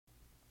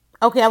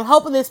Okay, I'm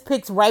hoping this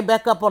picks right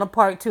back up on a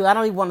part two. I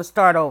don't even want to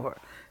start over.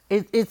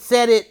 It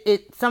said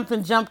it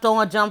something jumped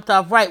on, jumped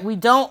off. Right. We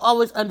don't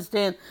always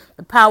understand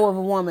the power of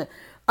a woman.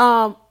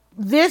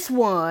 This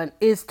one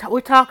is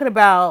we're talking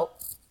about,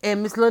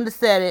 and Miss Linda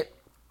said it,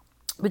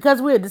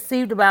 because we are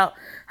deceived about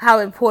how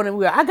important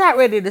we are. I got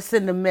ready to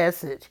send a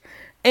message,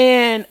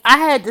 and I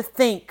had to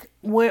think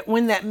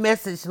when that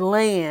message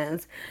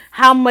lands,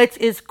 how much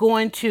it's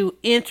going to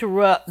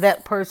interrupt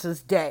that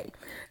person's day.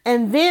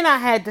 And then I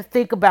had to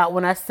think about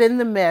when I send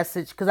the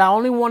message, because I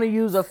only want to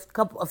use a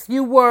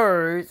few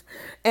words,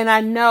 and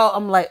I know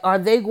I'm like, are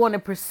they going to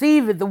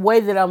perceive it the way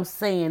that I'm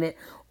saying it,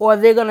 or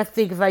they're gonna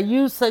think if I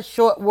use such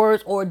short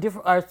words or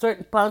different or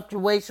certain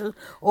punctuations,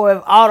 or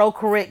if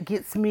autocorrect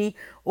gets me,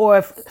 or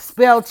if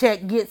spell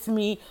check gets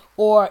me,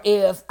 or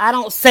if I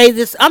don't say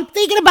this. I'm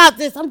thinking about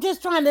this. I'm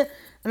just trying to,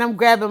 and I'm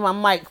grabbing my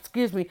mic.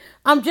 Excuse me.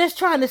 I'm just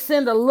trying to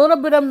send a little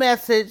bit of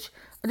message.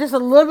 Just a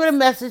little bit of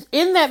message.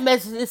 In that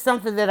message is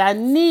something that I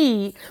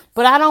need,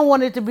 but I don't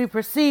want it to be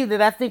perceived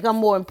that I think I'm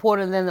more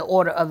important than the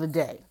order of the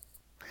day.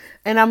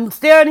 And I'm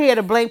staring here at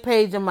a blank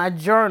page in my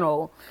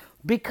journal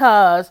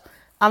because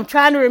I'm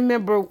trying to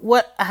remember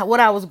what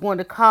I was going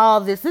to call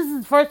this. This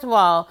is, first of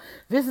all,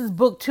 this is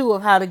book 2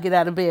 of How to Get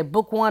Out of Bed.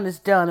 Book 1 is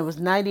done. It was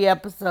 90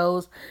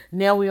 episodes.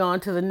 Now we're on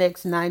to the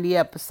next 90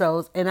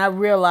 episodes. And I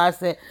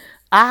realized that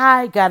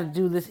I got to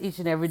do this each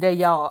and every day,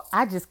 y'all.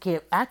 I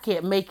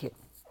can't make it.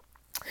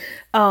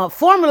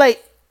 Formulate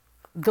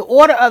the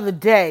order of the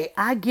day.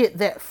 I get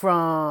that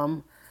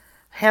from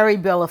Harry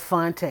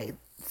Belafonte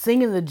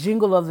singing the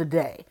jingle of the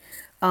day.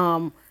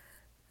 Um,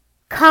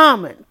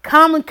 common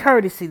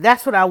courtesy.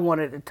 That's what I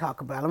wanted to talk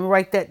about. Let me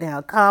write that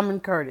down. Common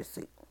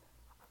courtesy.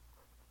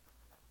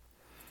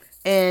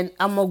 And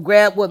I'm going to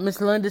grab what Miss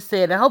Linda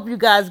said. I hope you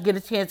guys get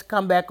a chance to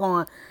come back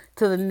on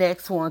to the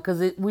next one,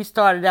 because we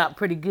started out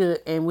pretty good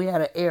and we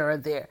had an error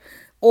there.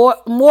 Or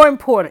more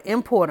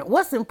important.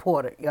 What's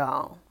important,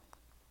 y'all?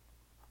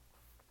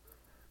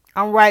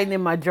 I'm writing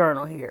in my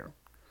journal here.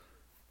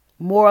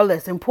 More or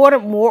less.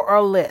 Important, more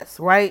or less,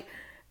 right?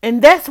 And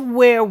that's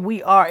where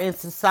we are in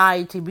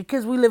society,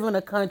 because we live in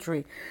a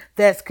country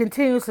that's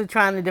continuously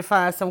trying to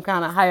define some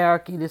kind of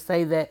hierarchy to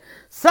say that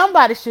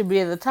somebody should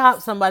be at the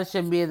top, somebody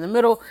should be in the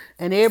middle,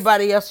 and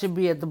everybody else should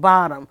be at the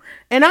bottom.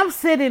 And I'm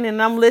sitting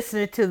and I'm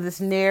listening to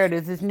this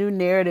narrative, this new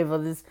narrative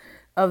of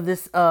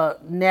this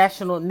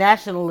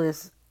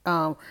nationalist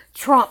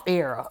Trump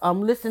era.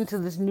 I'm listening to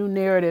this new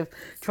narrative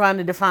trying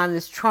to define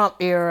this Trump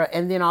era,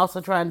 and then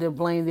also trying to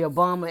blame the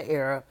Obama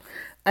era.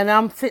 And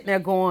I'm sitting there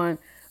going,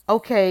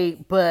 okay,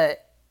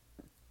 but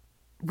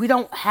we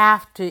don't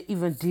have to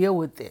even deal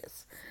with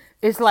this.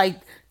 It's like,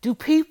 do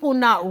people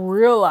not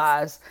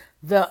realize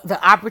the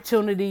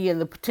opportunity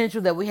and the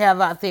potential that we have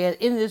out there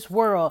in this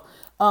world,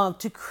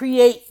 to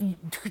create?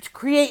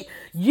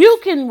 You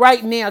can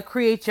right now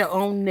create your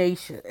own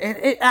nation,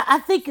 and I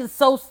think it's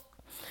so.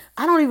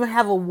 I don't even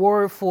have a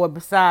word for it.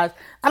 Besides,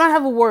 I don't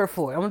have a word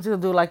for it. I'm just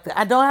gonna do it like that.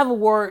 I don't have a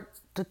word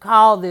to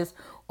call this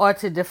or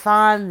to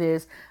define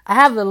this. I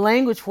have the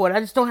language for it.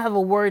 I just don't have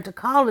a word to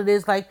call it.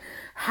 It's like,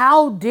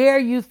 how dare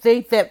you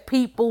think that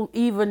people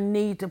even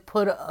need to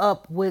put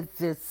up with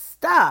this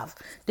stuff?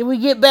 Did we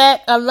get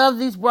back? I love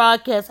these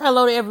broadcasts.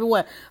 Hello to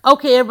everyone.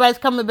 Okay, everybody's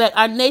coming back.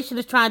 Our nation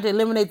is trying to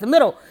eliminate the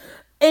middle.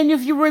 And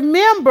if you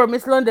remember,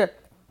 Miss Linda,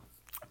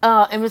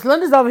 and Miss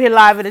Linda's over here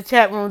live in the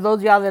chat room. Those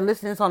of y'all that are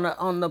listening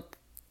on the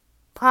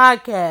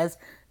podcast,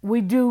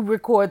 we do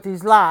record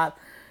these live.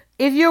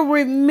 If you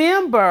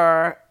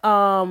remember,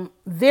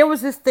 there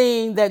was this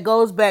thing that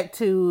goes back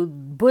to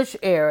Bush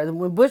era.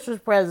 When Bush was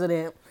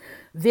president,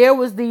 there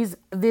was these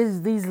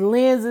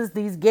lenses,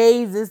 these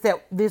gazes,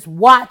 this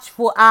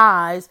watchful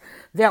eyes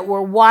that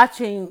were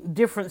watching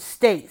different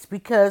states,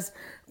 because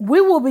we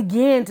will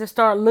begin to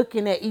start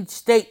looking at each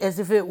state as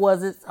if it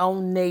was its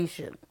own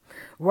nation,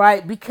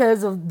 right?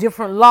 Because of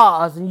different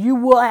laws, and you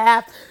will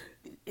have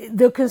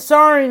the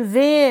concern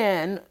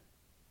then,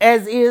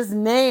 as is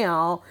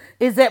now,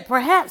 is that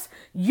perhaps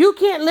you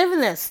can't live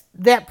in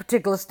that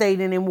particular state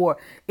anymore.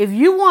 If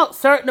you want a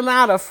certain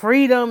amount of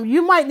freedom,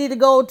 you might need to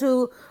go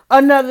to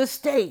another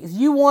state. If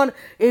you want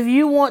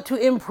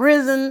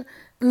to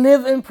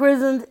live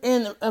imprisoned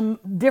in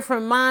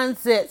different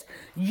mindsets,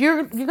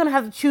 you're gonna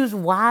have to choose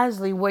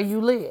wisely where you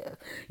live.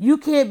 You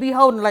can't be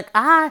holding like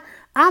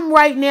I'm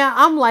right now.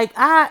 I'm like,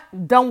 I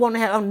don't want to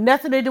have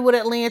nothing to do with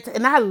Atlanta,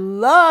 and I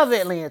love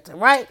Atlanta,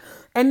 right?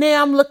 And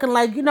then I'm looking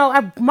like,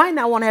 I might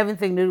not want to have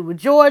anything to do with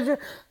Georgia.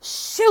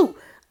 Shoot,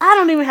 I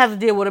don't even have to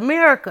deal with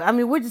America. I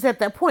mean, we're just at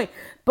that point.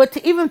 But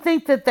to even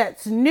think that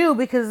that's new,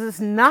 because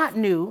it's not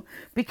new,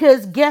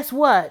 because guess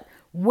what?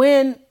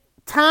 When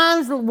we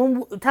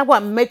talk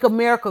about make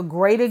America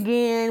great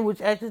again, which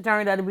actually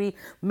turned out to be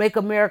make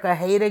America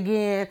hate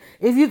again.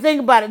 If you think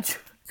about it,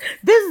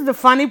 this is the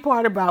funny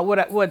part about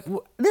what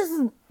this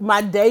is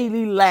my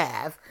daily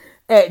laugh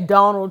at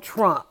Donald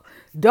Trump.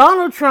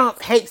 Donald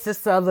Trump hates the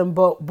southern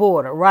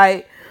border,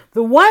 right?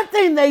 The one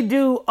thing they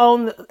do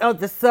on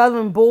the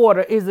southern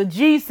border is a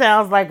G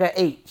sounds like a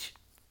H.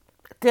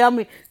 Tell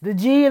me, the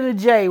G and the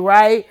J,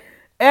 right?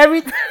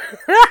 Everything.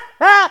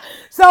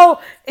 So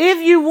if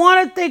you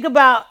want to think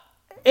about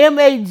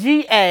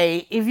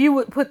MAGA, if you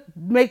would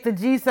make the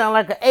G sound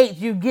like an H,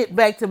 you get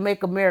back to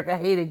Make America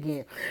Hate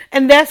Again.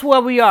 And that's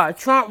where we are.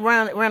 Trump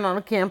ran on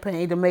a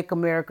campaign to make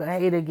America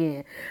hate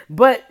again.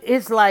 But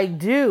it's like,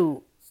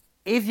 dude,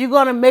 if you're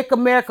gonna make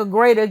America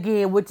great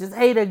again, which is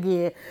hate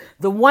again,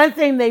 the one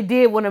thing they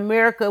did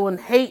when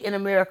hate in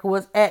America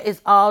was at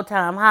its all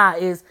time high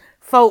is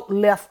folk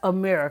left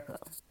America.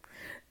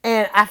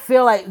 And I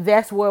feel like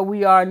that's where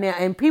we are now.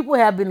 And people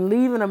have been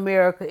leaving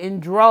America in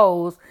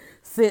droves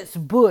since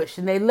Bush.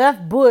 And they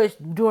left Bush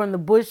during the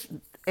Bush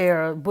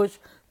era, Bush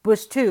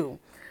 2,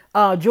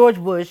 George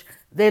Bush.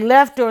 They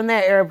left during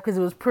that era because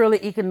it was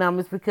purely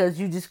economics, because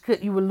you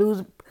would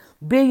lose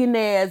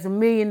billionaires and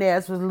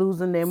millionaires was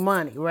losing their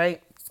money,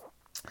 right?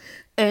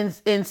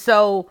 And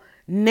so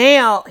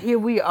now here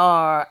we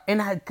are,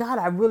 and God,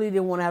 I really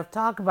didn't want to have to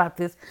talk about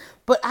this,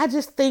 but I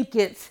just think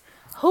it's,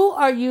 who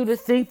are you to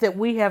think that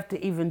we have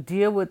to even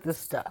deal with this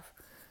stuff?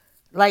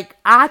 Like,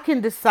 I can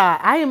decide.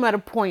 I am at a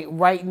point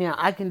right now.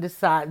 I can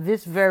decide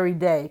this very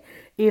day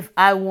if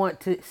I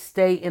want to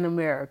stay in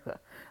America.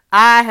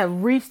 I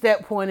have reached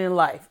that point in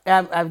life.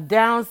 I've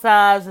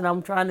downsized, and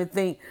I'm trying to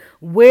think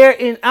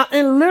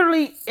and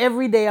literally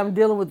every day I'm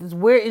dealing with this.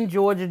 Where in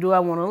Georgia do I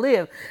want to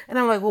live? And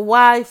I'm like, well,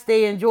 why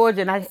stay in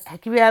Georgia? And I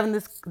keep having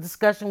this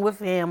discussion with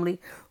family.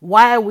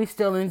 Why are we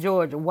still in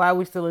Georgia? Why are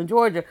we still in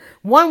Georgia?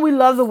 One, we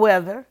love the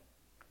weather.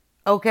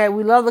 Okay,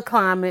 we love the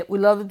climate, we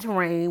love the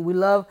terrain, we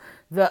love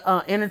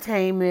the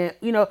entertainment.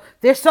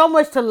 There's so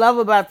much to love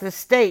about this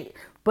state.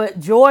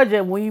 But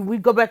Georgia, when we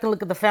go back and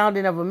look at the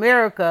founding of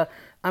America,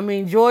 I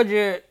mean,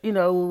 Georgia,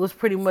 was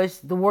pretty much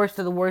the worst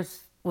of the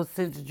worst was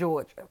since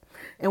Georgia.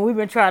 And we've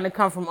been trying to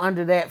come from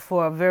under that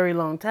for a very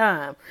long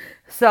time.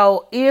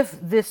 So if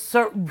this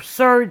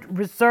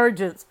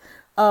resurgence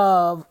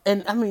of,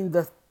 and I mean,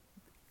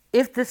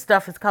 if this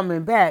stuff is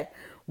coming back,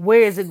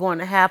 where is it going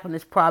to happen?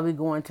 It's probably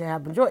going to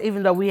happen,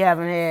 even though we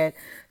haven't had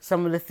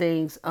some of the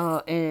things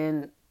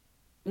and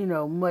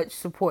much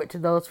support to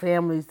those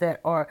families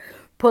that are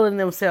pulling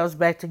themselves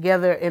back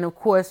together. And of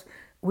course,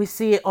 we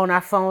see it on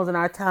our phones and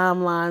our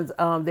timelines.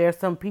 There are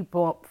some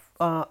people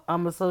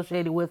I'm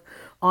associated with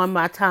on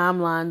my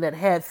timeline that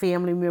had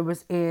family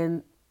members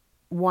in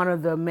one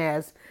of the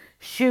mass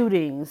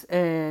shootings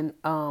and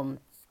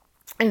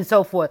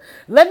so forth.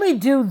 Let me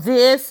do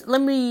this.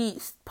 Let me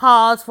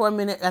pause for a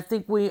minute. I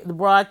think the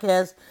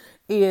broadcast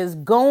is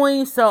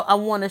going, so I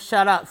want to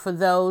shout out for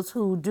those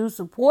who do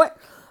support.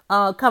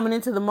 Coming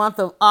into the month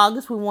of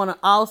August, we want to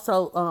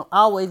also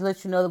always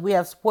let you know that we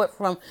have support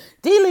from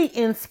Dealing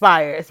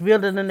Inspires,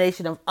 building a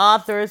nation of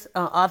authors,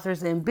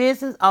 authors in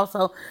business.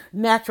 Also,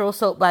 Natural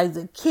Soap by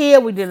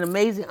Zakia. We did an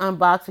amazing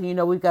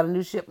unboxing. We've got a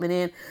new shipment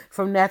in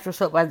from Natural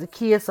Soap by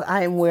Zakia, so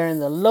I am wearing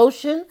the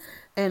lotion.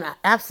 And I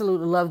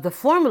absolutely love the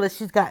formula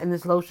she's got in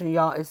this lotion,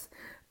 y'all. It's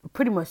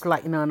pretty much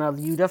like none other.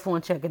 You definitely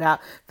want to check it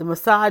out. The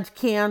massage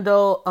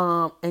candle,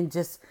 and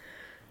just,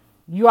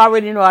 you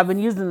already know I've been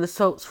using the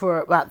soaps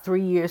for about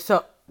 3 years.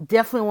 So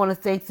definitely want to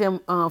thank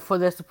them for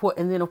their support.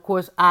 And then, of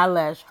course,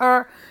 Eyelash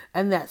Her,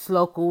 and that's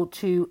local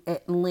to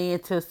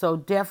Atlanta. So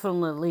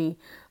definitely,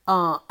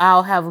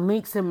 I'll have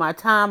links in my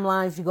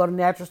timeline. If you go to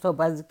Natural Soap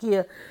by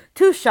Zakia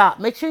to shop,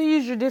 make sure you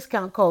use your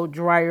discount code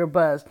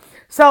DRYERBUZZ.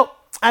 So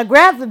I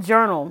grabbed the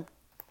journal,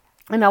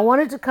 and I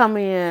wanted to come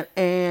in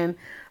and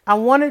I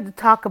wanted to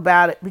talk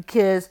about it,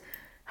 because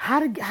how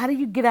do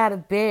you get out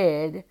of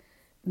bed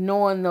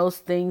knowing those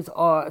things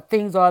are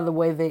the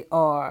way they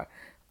are?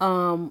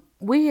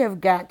 We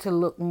have got to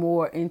look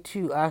more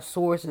into our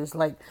sources.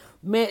 Like,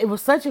 man, it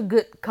was such a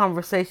good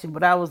conversation,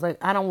 but I was like,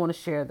 I don't want to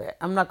share that.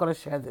 I'm not going to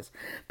share this,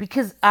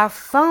 because our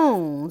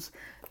phones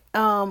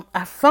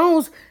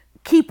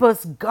keep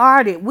us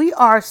guarded. We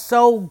are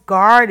so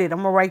guarded. I'm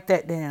going to write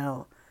that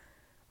down.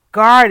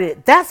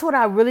 Guarded. That's what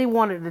I really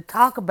wanted to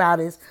talk about,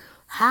 is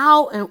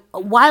how and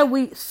why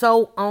we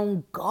so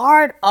on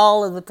guard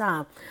all of the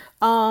time.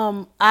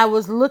 I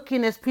was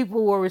looking as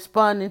people were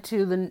responding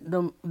to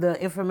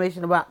the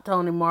information about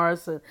Toni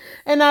Morrison,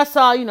 and I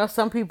saw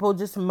some people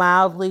just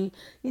mildly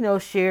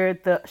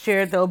shared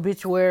the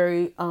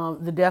obituary,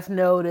 the death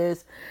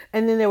notice,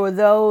 and then there were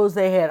those,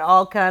 they had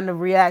all kind of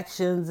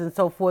reactions and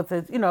so forth.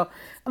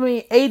 I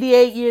mean,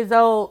 88 years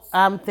old.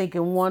 I'm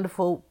thinking,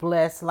 wonderful,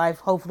 blessed life.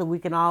 Hopefully, we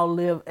can all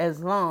live as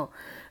long.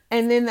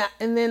 And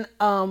then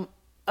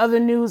other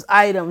news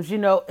items,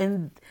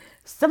 and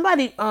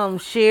somebody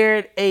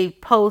shared a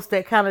post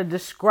that kind of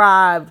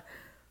described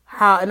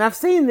how, and I've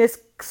seen this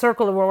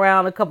circle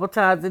around a couple of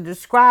times. It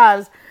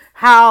describes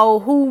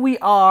who we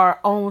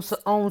are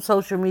on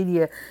social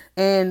media,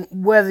 and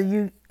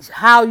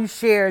how you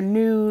share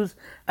news,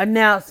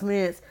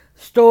 announcements,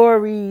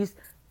 stories,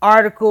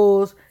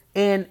 articles,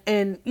 and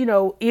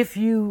if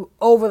you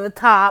over the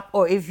top,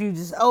 or if you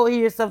just,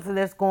 here's something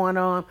that's going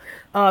on,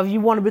 if you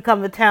want to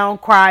become the town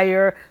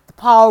crier, the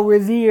Paul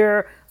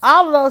Revere,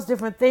 all of those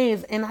different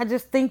things. And I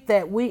just think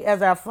that we,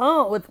 as our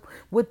phone,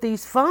 with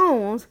these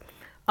phones,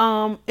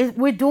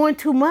 we're doing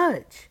too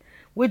much.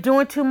 We're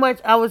doing too much.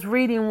 I was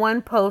reading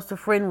one post a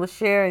friend was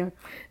sharing,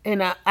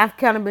 and I've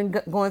kind of been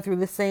going through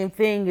the same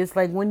thing. It's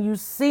like when you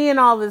seeing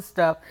all this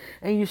stuff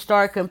and you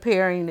start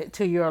comparing it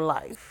to your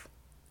life.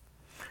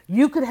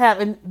 You could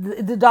have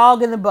the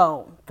dog and the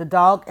bone, the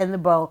dog and the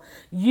bone.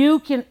 You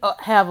can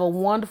have a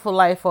wonderful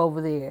life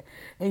over there,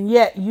 and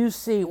yet you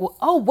see, well,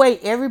 oh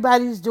wait,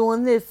 everybody's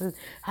doing this, and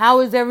how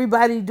is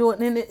everybody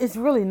doing? And it's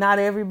really not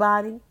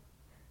everybody.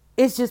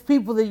 It's just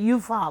people that you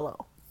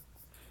follow.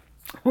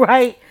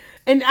 Right?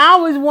 And I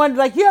always wonder,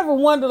 like, you ever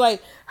wonder,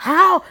 like,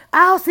 how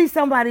I'll see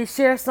somebody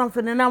share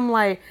something and I'm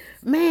like,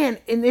 man,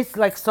 and it's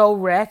like so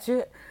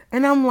ratchet.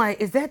 And I'm like,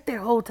 is that their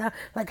whole time?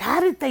 Like, how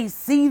did they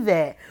see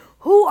that?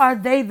 Who are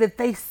they that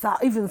they saw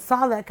even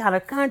saw that kind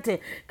of content?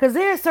 Because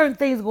there are certain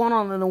things going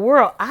on in the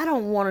world I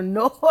don't want to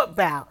know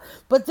about.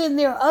 But then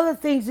there are other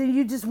things and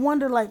you just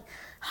wonder, like,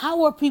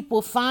 how are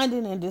people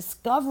finding and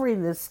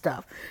discovering this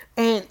stuff?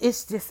 And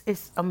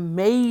it's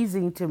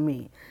amazing to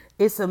me.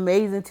 It's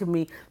amazing to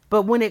me.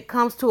 But when it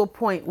comes to a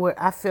point where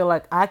I feel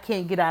like I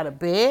can't get out of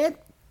bed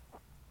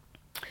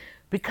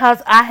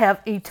because I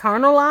have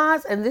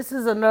internalized, and this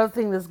is another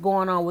thing that's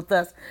going on with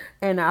us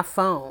and our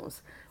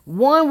phones.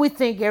 One, we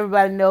think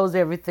everybody knows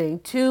everything.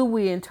 Two,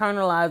 we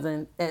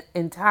internalize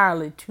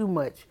entirely too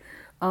much.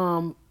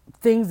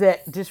 Things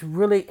that just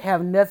really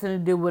have nothing to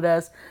do with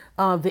us.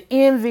 The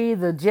envy,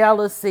 the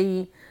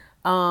jealousy,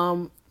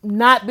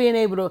 not being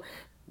able to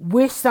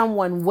wish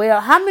someone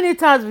well. How many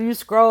times have you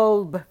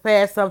scrolled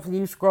past something,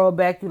 you scroll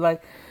back, you're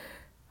like,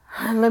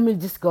 let me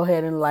just go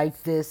ahead and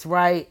like this,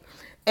 right?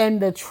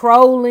 And the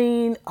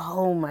trolling,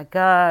 oh my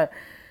God,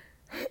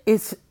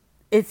 it's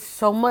it's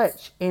so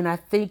much, and I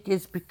think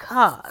it's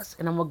because,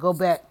 and I'm gonna go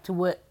back to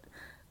what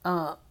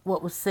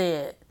was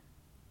said.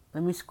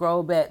 Let me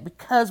scroll back.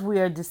 Because we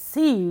are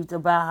deceived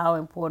about how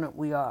important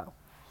we are.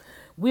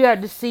 We are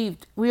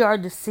deceived. We are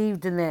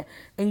deceived in that.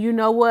 And you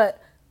know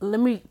what? Let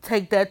me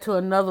take that to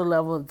another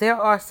level. There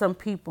are some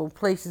people,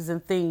 places,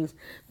 and things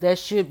that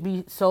should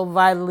be so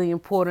vitally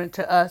important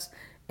to us,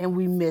 and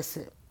we miss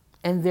it.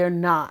 And they're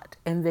not,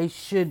 and they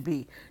should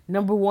be.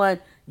 Number one,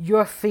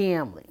 your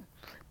family.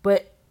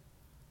 But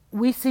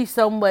we see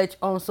so much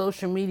on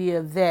social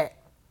media that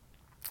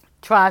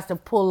tries to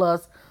pull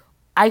us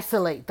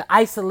the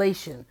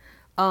isolation.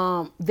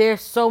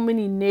 There's so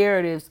many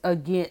narratives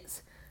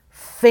against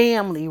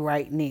family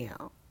right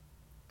now,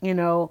 you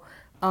know,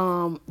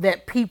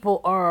 that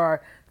people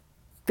are,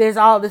 there's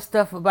all this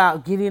stuff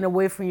about getting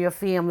away from your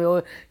family,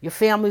 or your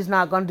family's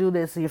not going to do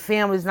this, or your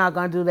family's not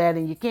going to do that,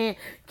 and you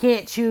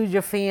can't choose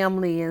your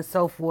family, and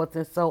so forth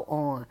and so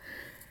on.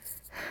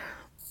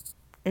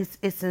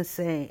 It's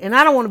insane. And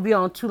I don't want to be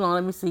on too long.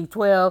 Let me see,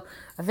 12.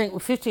 I think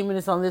with 15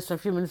 minutes on this and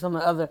a few minutes on the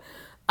other.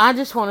 I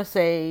just want to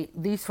say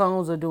these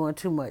phones are doing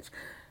too much.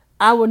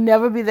 I will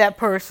never be that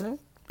person.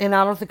 And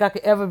I don't think I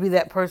could ever be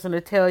that person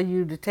to tell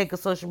you to take a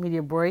social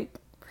media break.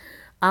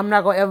 I'm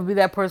not going to ever be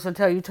that person to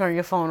tell you turn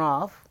your phone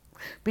off.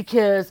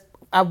 Because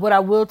what I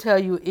will tell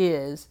you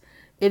is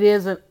it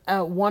is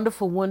a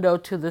wonderful window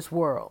to this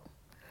world.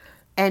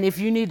 And if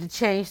you need to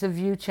change the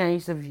view,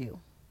 change the view.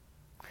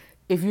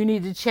 If you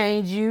need to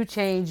change you,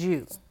 change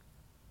you.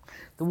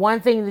 The one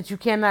thing that you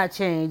cannot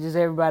change is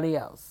everybody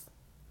else.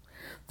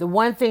 The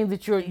one thing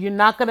that you're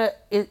not gonna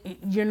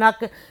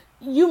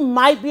you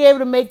might be able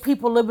to make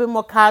people a little bit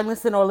more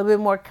cognizant or a little bit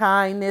more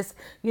kindness,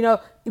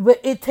 but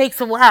it takes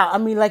a while. I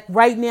mean, like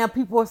right now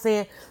people are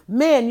saying,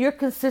 man, you're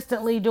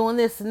consistently doing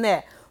this and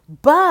that.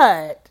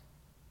 But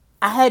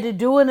I had to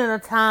do it in a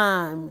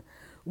time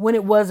when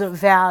it wasn't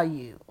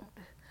valued.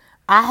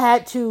 I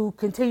had to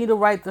continue to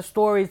write the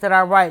stories that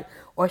I write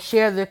or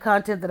share the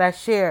content that I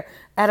share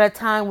at a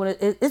time when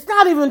it's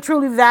not even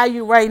truly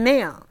valued right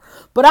now.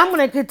 But I'm going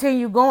to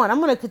continue going. I'm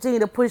going to continue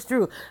to push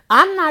through.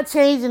 I'm not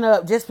changing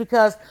up just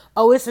because,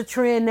 oh, it's a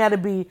trend now to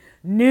be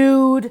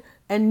nude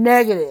and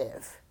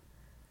negative.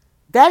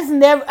 That's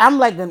never, I'm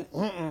like,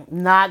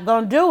 not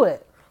going to do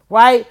it,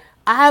 right?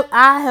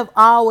 I have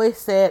always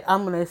said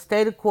I'm going to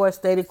stay the course,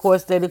 stay the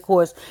course, stay the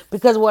course.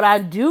 Because what I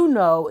do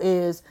know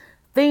is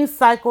things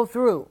cycle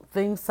through.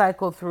 Things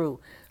cycle through.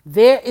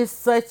 There is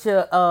such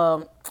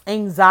a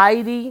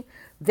anxiety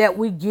that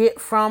we get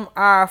from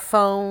our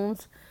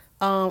phones.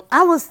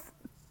 I was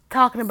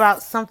talking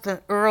about something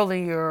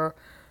earlier.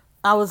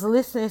 I was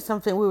listening to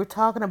something. We were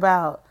talking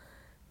about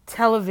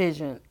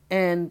television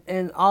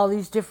and all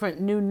these different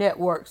new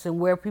networks and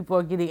where people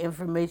are getting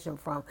information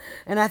from.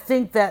 And I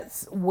think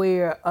that's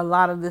where a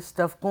lot of this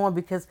stuff going,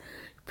 because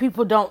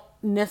people don't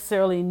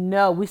necessarily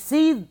know. We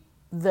see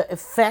the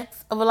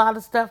effects of a lot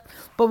of stuff,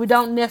 but we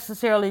don't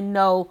necessarily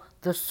know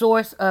the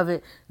source of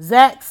it.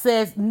 Zach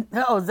says,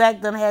 no,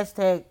 Zach done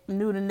hashtag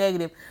new to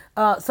negative.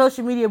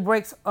 Social media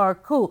breaks are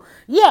cool.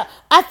 Yeah,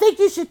 I think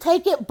you should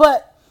take it,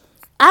 but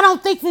I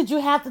don't think that you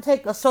have to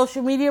take a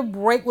social media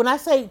break. When I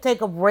say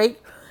take a break,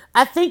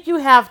 I think you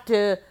have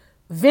to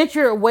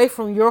venture away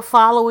from your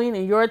following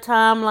and your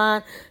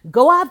timeline.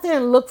 Go out there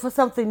and look for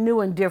something new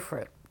and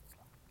different.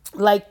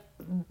 Like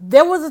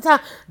there was a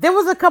time, there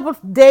was a couple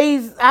of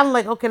days I'm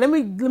like, okay, let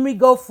me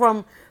go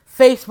from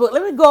Facebook.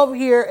 Let me go over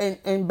here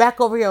and back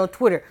over here on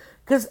Twitter.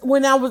 Because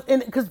when I was in,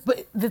 because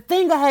the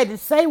thing I had to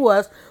say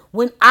was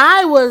when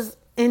I was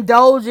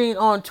indulging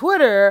on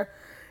Twitter,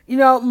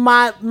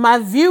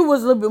 my view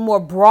was a little bit more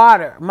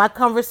broader. My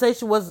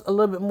conversation was a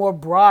little bit more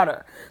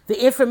broader.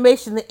 The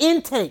information, the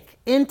intake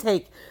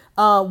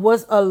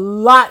was a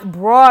lot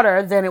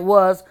broader than it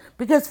was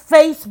because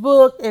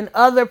Facebook and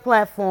other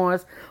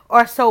platforms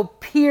are so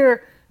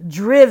peer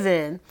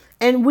driven.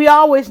 And we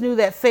always knew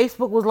that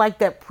Facebook was like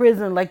that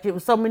prison, like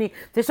there's so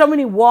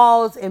many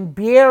walls and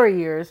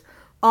barriers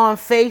on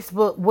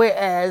Facebook,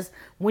 whereas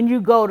when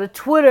you go to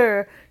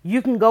Twitter,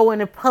 you can go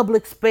into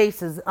public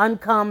spaces,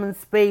 uncommon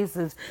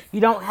spaces. You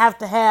don't have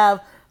to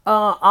have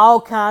all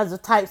kinds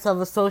of types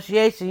of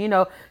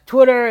association.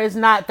 Twitter is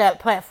not that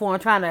platform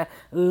trying to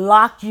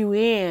lock you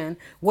in.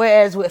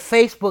 Whereas with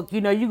Facebook,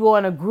 you go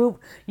in a group,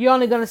 you're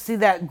only going to see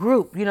that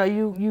group.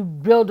 You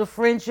build a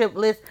friendship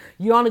list,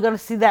 you're only going to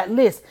see that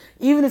list.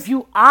 Even if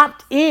you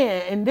opt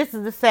in, and this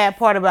is the sad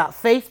part about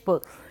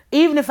Facebook,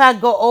 even if I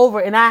go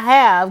over and I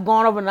have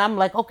gone over and I'm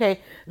like,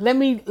 okay, let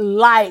me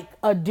like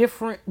a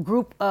different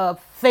group of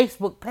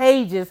Facebook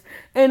pages,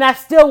 and I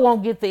still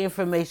won't get the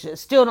information.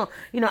 Still don't,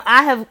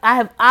 I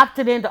have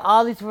opted into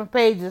all these different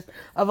pages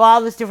of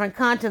all this different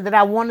content that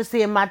I want to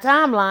see in my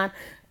timeline,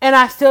 and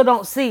I still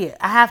don't see it.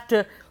 I have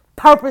to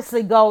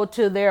purposely go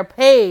to their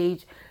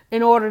page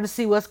in order to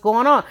see what's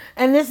going on.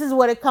 And this is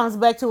what it comes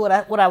back to what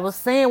I was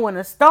saying when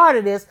it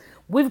started is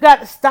we've got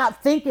to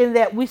stop thinking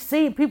that we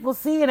see people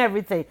seeing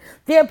everything.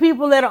 There are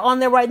people that are on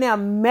there right now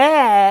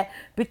mad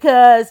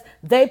because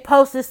they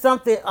posted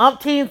something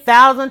umpteen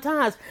thousand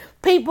times.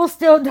 People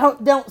still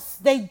don't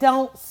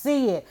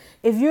see it.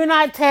 If you're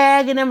not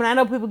tagging them, and I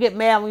know people get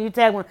mad when you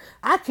tag them,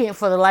 I can't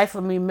for the life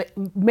of me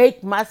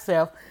make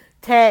myself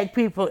tag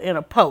people in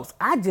a post.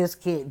 I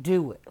just can't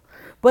do it.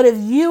 But if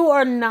you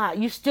are not,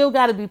 you still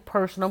got to be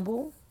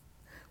personable,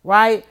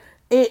 right?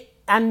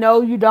 I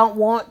know you don't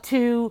want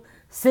to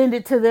send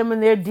it to them in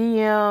their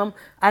DM.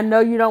 I know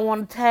you don't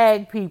want to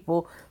tag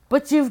people,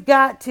 but you've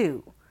got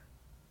to.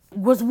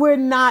 Was we're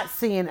not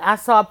seeing. I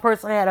saw a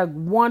person had a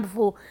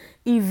wonderful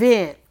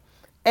event,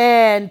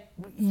 and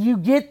you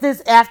get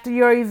this after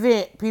your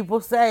event. People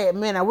say,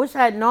 "Man, I wish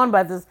I had known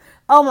about this.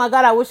 Oh my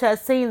God, I wish I had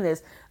seen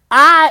this."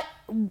 A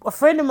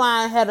friend of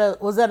mine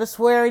was at a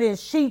swearing, and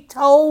she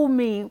told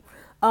me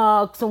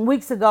some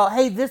weeks ago,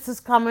 "Hey, this is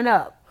coming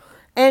up."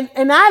 And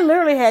I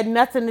literally had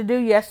nothing to do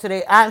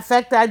yesterday. In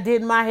fact, I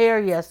did my hair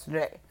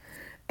yesterday.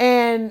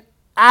 And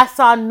I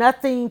saw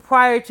nothing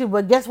prior to,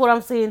 but guess what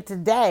I'm seeing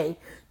today?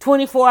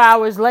 24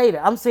 hours later,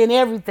 I'm seeing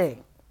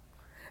everything.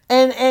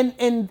 And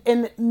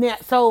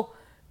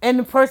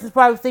the person's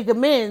probably thinking,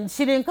 man,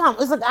 she didn't come.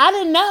 It's like, I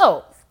didn't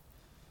know.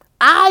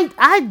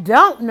 I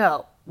don't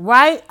know,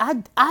 right?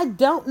 I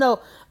don't know.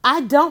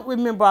 I don't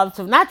remember all the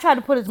stuff. And I try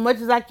to put as much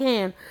as I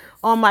can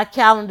on my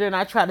calendar, and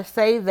I try to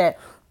save that.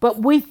 But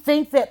we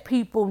think that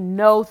people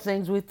know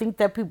things. We think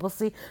that people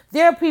see.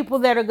 There are people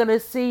that are going to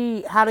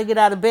see how to get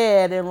out of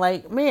bed and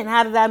like, man,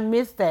 how did I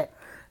miss that?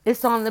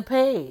 It's on the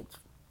page.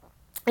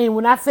 And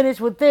when I finish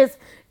with this,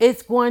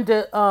 it's going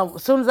to,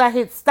 as soon as I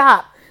hit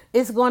stop,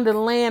 it's going to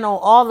land on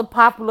all the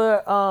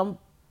popular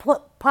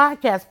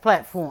podcast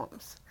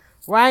platforms,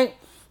 right?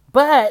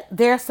 But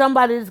there's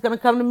somebody that's going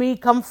to come to me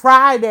come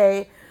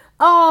Friday.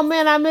 Oh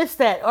man, I missed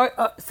that.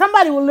 Or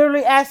somebody will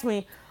literally ask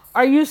me,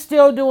 are you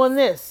still doing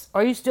this?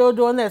 Are you still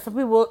doing this? Some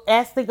people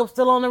think I'm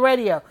still on the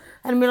radio.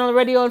 I haven't been on the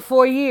radio in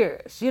 4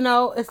 years.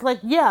 It's like,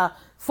 yeah,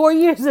 4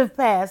 years have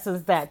passed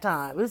since that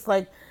time. It's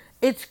like,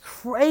 it's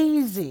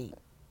crazy.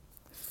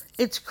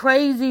 It's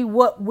crazy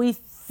what we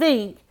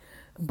think,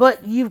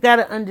 but you've got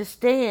to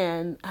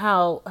understand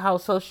how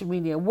social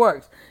media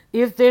works.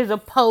 If there's a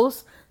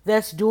post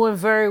that's doing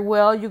very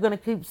well, you're going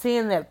to keep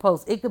seeing that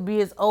post. It could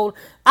be as old.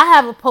 I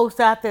have a post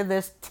out there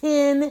that's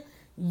 10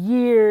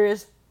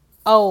 years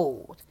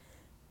old.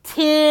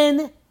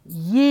 10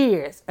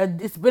 years.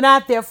 It's been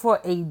out there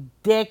for a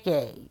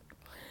decade.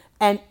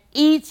 And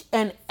each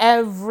and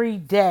every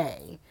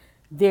day,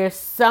 there's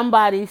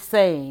somebody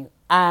saying,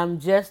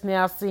 I'm just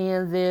now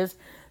seeing this.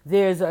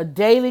 There's a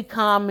daily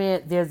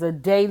comment, there's a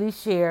daily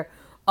share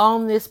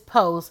on this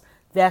post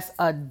that's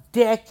a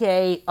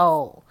decade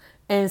old.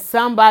 And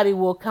somebody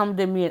will come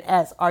to me and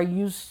ask, are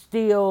you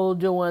still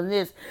doing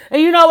this? And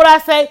you know what I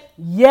say?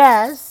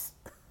 Yes,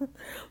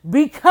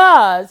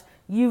 because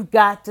you've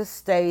got to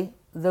stay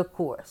the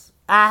course.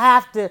 I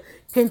have to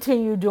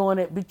continue doing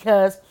it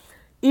because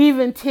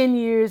even 10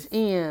 years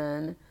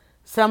in,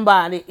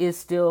 somebody is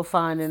still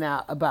finding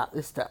out about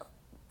this stuff.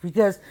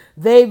 Because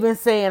they've been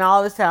saying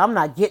all this time, I'm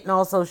not getting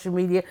on social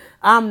media.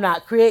 I'm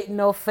not creating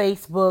no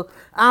Facebook.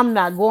 I'm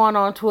not going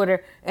on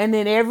Twitter. And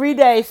then every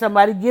day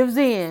somebody gives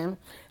in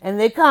and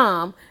they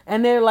come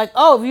and they're like,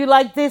 oh, if you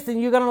like this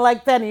and you're going to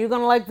like that and you're going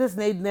to like this.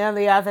 And now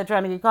they're out there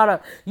trying to get caught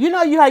up.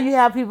 How you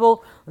have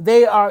people,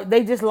 they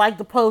just like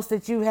the post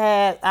that you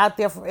had out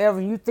there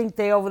forever. You think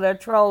they over there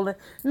trolling.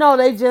 No,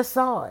 they just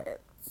saw it.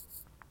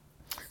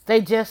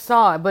 They just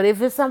saw it. But if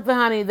it's something,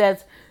 honey,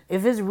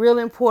 if it's real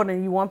important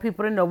and you want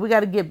people to know, we got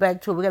to get back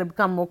to it. We got to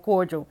become more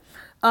cordial.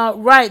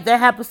 Right, that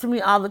happens to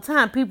me all the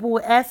time. People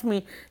will ask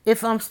me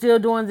if I'm still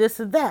doing this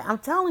or that. I'm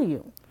telling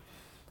you,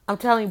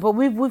 but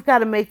we've got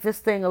to make this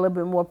thing a little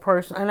bit more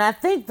personal, and I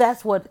think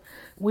that's what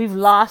we've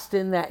lost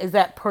in that is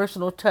that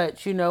personal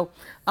touch.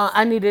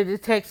 I needed to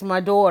text my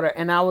daughter,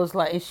 and I was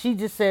like, and she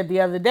just said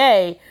the other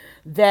day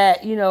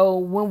that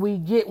when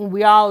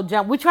we all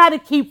jump, we try to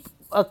keep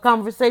a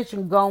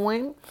conversation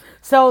going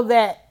so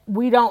that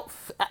we don't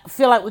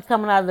feel like we're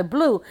coming out of the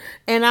blue.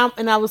 And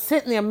I was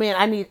sitting there,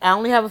 man. I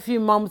only have a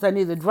few moments. I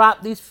need to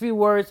drop these few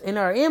words in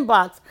her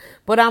inbox,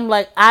 but I'm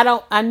like,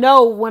 I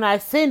know when I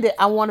send it,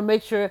 I want to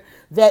make sure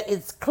that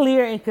it's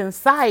clear and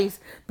concise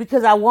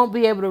because I won't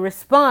be able to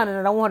respond, and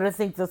I don't want her to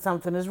think that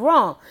something is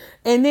wrong.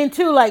 And then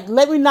too, like,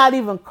 let me not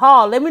even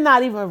call, let me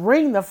not even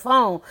ring the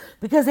phone,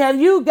 because have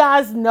you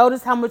guys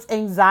noticed how much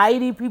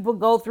anxiety people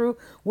go through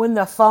when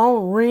the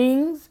phone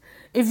rings?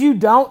 If you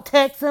don't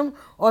text them,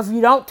 or if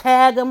you don't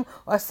tag them,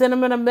 or send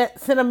them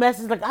send a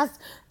message, like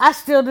I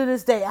still to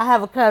this day, I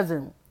have a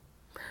cousin.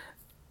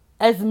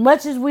 As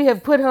much as we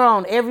have put her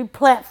on every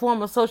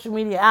platform of social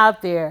media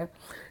out there,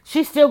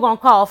 she's still gonna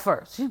call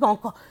first. She's gonna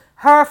call.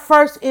 Her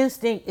first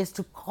instinct is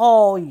to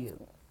call you,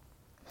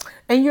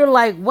 and you're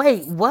like,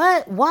 wait,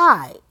 what?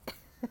 Why?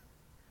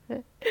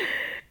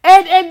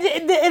 And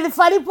the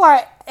funny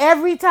part,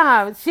 every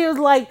time she was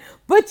like,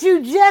 but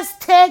you just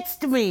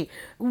text me.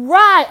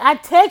 Right, I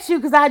text you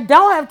because I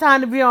don't have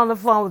time to be on the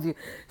phone with you.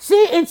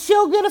 And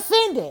she'll get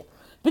offended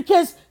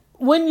because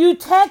when you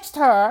text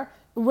her,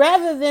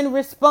 rather than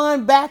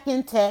respond back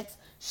in text,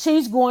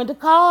 she's going to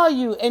call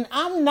you, and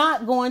I'm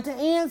not going to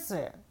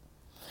answer.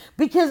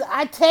 Because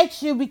I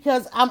text you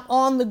because I'm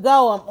on the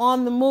go, I'm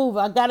on the move.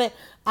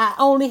 I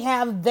only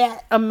have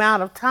that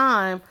amount of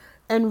time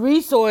and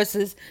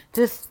resources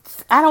to,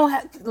 I don't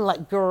have,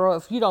 like, girl,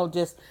 if you don't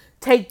just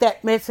take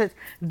that message,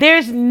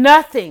 there's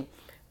nothing.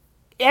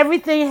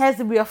 Everything has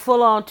to be a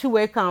full-on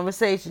two-way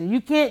conversation.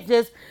 You can't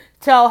just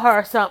tell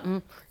her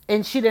something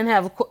and she didn't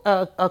have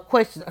a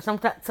question or some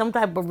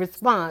type of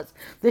response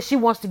that she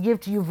wants to give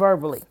to you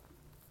verbally.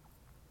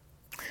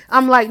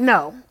 I'm like,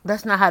 no,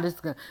 that's not how this is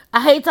going.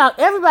 I hate talk.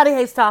 Everybody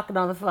hates talking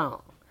on the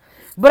phone,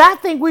 but I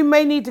think we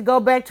may need to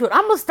go back to it.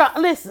 I'm gonna start.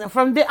 Listen,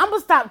 I'm gonna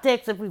stop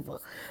texting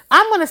people.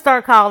 I'm gonna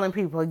start calling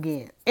people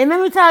again. And let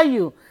me tell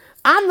you,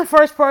 I'm the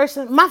first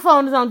person. My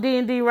phone is on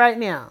D&D right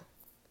now.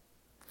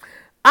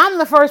 I'm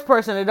the first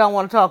person that don't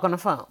want to talk on the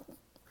phone.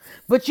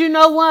 But you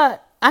know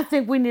what? I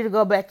think we need to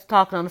go back to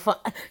talking on the phone.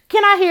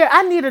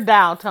 I need a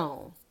dial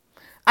tone.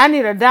 I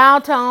need a dial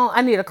tone.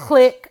 I need a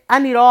click. I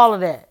need all of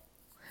that.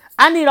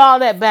 I need all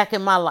that back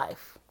in my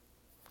life.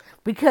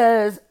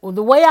 Because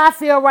the way I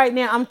feel right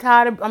now, I'm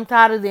tired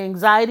of the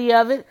anxiety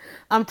of it.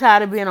 I'm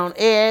tired of being on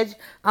edge.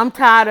 I'm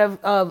tired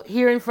of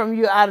hearing from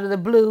you out of the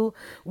blue.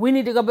 We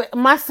need to go back.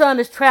 My son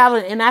is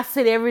traveling, and I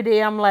sit every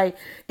day. I'm like,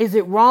 is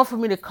it wrong for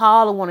me to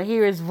call and want to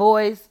hear his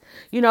voice?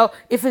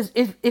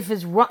 If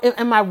it's wrong,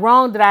 am I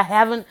wrong that I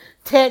haven't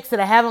texted,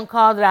 that I haven't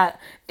called,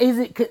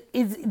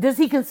 does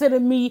he consider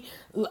me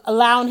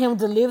allowing him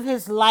to live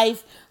his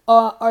life,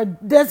 or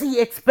does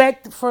he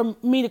expect for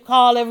me to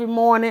call every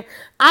morning?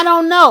 I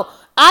don't know.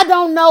 I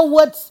don't know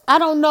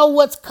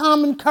what's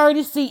common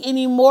courtesy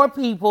anymore,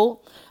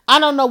 people. I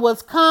don't know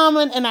what's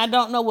common, and I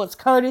don't know what's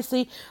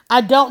courtesy.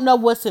 I don't know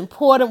what's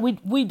important.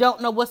 We don't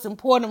know what's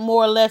important,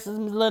 more or less, as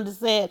Ms. Linda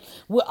said.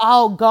 We're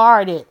all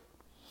guarded.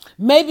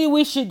 Maybe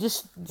we should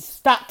just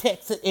stop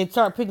texting and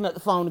start picking up the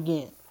phone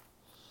again.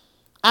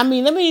 I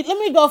mean, let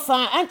me go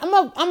find. I'm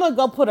gonna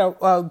go put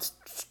a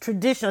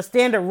traditional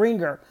standard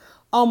ringer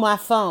on my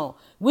phone.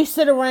 We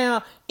sit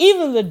around.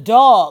 Even the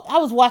dog. I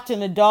was watching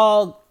the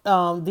dog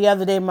the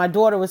other day. My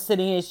daughter was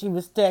sitting here. She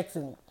was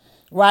texting,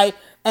 right?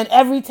 And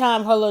every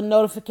time her little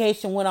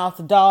notification went off,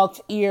 the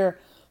dog's ear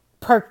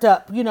perked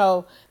up,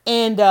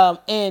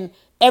 and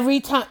every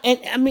time, and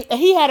I mean,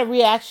 he had a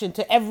reaction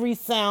to every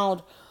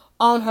sound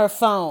on her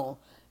phone.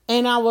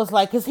 And I was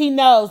like, because he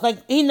knows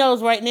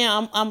right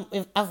now,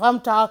 if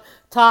I'm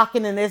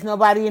talking and there's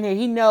nobody in here,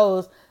 he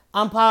knows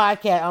I'm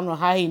podcast. I don't know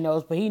how he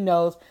knows, but he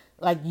knows,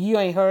 like, you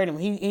ain't heard him.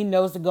 He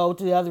knows to go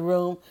to the other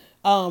room.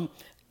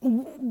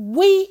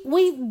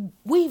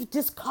 We've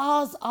just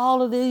caused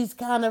all of these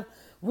kind of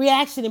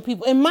reaction in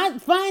people. And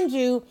mind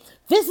you,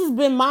 this has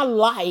been my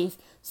life.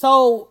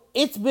 So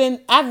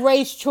I've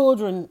raised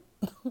children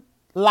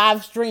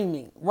live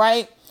streaming,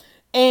 right?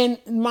 And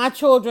my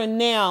children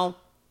now,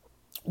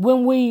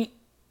 when we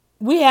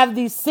have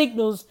these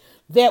signals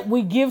that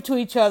we give to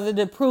each other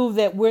to prove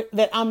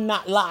that I'm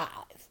not live.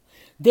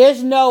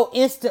 There's no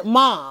instant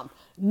mom.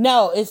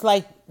 No, it's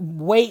like,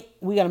 wait,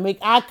 we got to make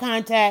eye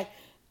contact,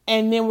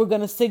 and then we're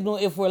going to signal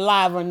if we're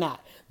live or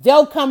not.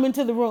 They'll come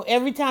into the room.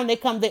 Every time they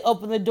come, they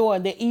open the door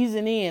and they're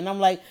easing in. I'm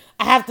like,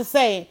 I have to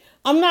say,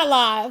 I'm not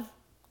live.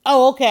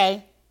 Oh,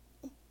 okay.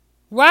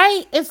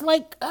 Right? It's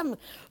like,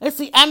 let's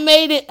see, I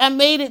made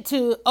it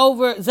to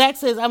over, Zach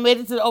says I made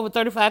it to the over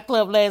 35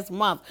 club last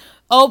month.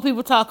 Old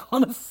people talk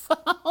on the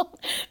phone.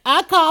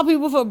 I call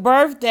people for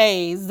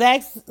birthdays.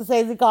 Zach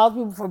says he calls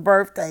people for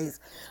birthdays.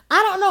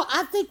 I don't know.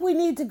 I think we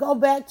need to go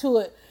back to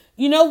it.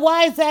 You know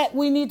why is that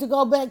we need to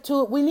go back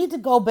to it? We need to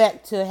go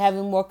back to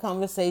having more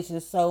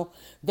conversations so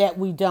that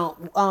we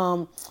don't.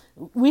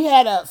 We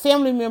had a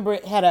family member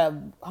had a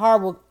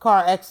horrible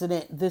car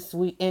accident this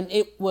week, and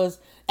it was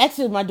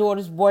actually my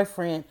daughter's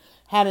boyfriend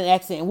had an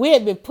accident. We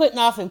had been putting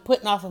off and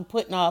putting off and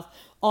putting off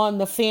on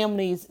the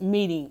families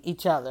meeting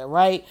each other,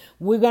 right?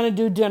 We're gonna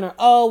do dinner.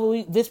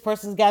 Oh, this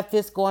person's got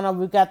this going on.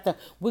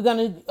 We're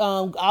gonna.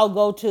 I'll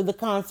go to the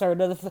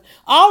concert.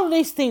 All of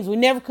these things we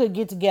never could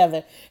get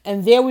together,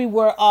 and there we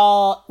were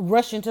all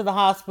rushing to the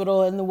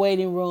hospital in the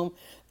waiting room,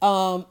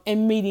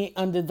 and meeting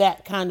under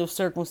that kind of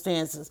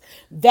circumstances.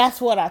 That's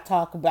what I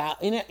talk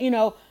about. And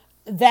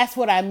that's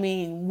what I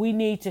mean. You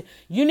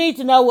need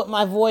to know what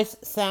my voice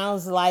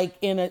sounds like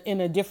in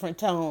a different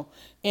tone,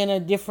 in a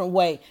different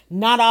way.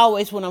 Not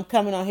always when I'm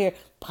coming on here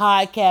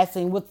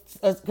podcasting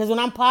because when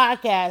I'm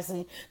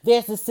podcasting,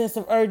 there's a sense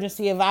of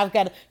urgency of I've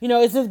got to,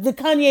 it's the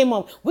Kanye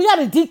moment. We got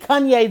to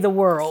de-Kanye the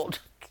world.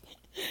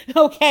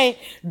 Okay,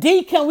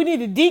 we need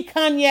to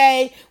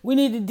de-Kanye. We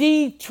need to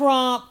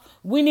de-Trump.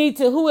 We need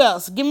to, who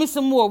else? Give me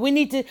some more.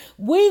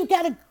 We've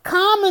got a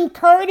common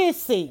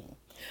courtesy.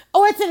 I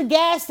went to the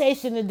gas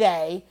station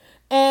today,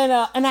 and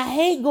I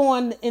hate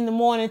going in the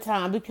morning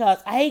time because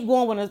I hate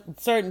going when a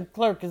certain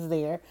clerk is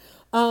there,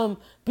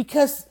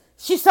 because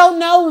she's so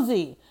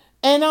nosy,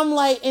 and I'm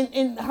like,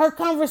 and her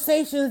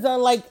conversations are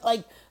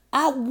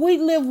we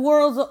live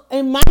worlds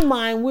in my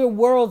mind. We're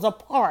worlds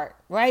apart,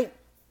 right?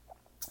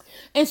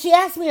 And she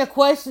asked me a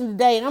question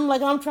today, and I'm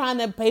like, I'm trying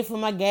to pay for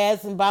my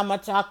gas and buy my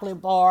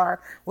chocolate bar,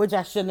 which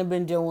I shouldn't have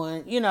been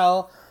doing,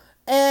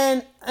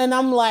 and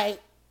I'm like,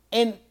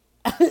 and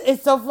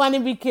it's so funny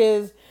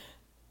because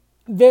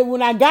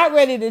when I got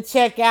ready to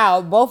check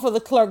out, both of the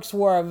clerks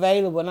were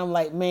available, and I'm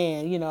like,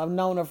 man, I've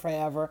known her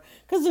forever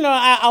because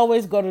I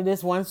always go to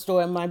this one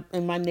store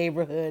in my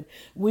neighborhood.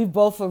 We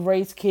both have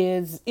raised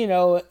kids,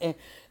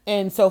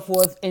 and so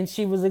forth, and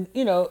she was,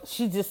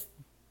 she just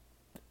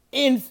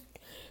in.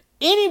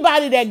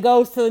 Anybody that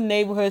goes to the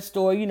neighborhood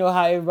store, you know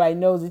how everybody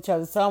knows each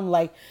other. So I'm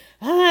like,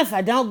 if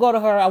I don't go to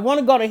her, I want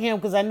to go to him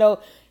because I know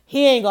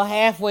he ain't going to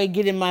halfway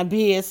get in my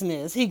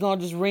business. He going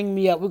to just ring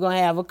me up. We're going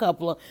to have a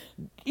couple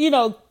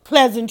of,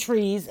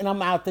 pleasantries, and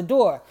I'm out the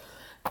door.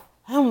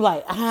 I'm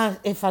like,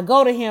 if I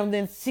go to him,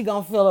 then she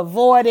going to feel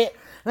avoided.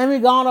 Let me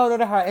go on over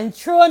to her. And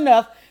true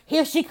enough,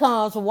 here she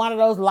comes with one of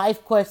those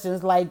life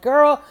questions like,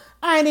 girl,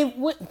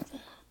 I'm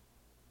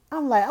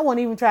like, I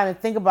wasn't even trying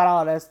to think about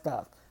all that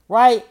stuff,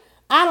 right?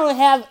 I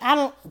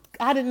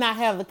did not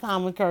have the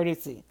common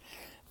courtesy.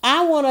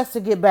 I want us to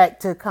get back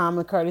to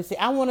common courtesy.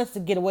 I want us to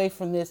get away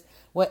from this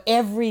where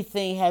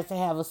everything has to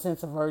have a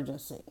sense of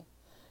urgency,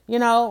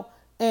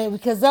 and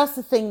because that's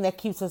the thing that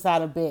keeps us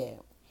out of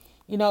bed.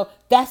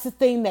 That's the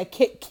thing that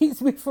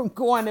keeps me from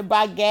going to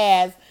buy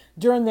gas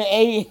during the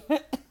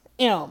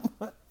AM.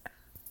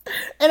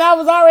 And I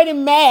was already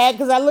mad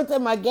because I looked at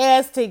my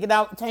gas tank and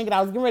I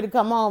was getting ready to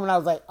come home, and I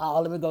was like,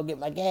 oh, let me go get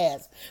my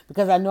gas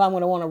because I know I'm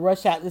going to want to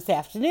rush out this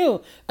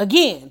afternoon.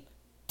 Again,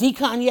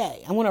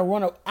 de-Kanye.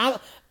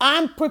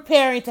 I'm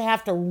preparing to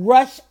have to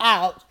rush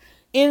out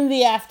in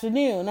the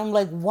afternoon. I'm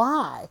like,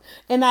 why?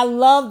 And I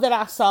love that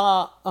I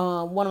saw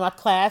one of my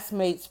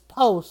classmates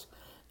post,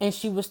 and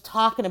she was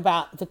talking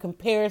about the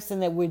comparison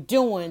that we're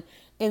doing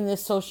in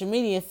this social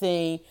media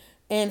thing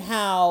and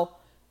how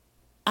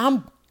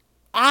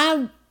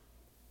I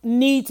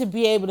need to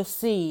be able to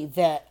see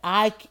that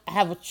I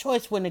have a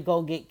choice when to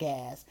go get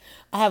gas.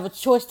 I have a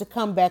choice to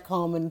come back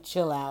home and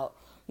chill out.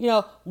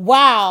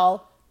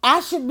 While I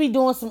should be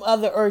doing some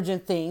other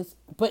urgent things.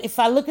 But if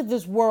I look at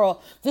this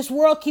world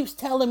keeps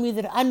telling me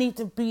that I need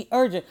to be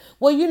urgent.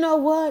 Well, you know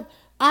what?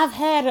 I've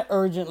had an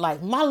urgent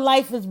life. My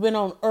life has been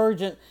on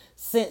urgent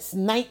since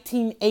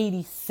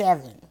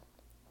 1987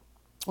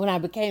 when I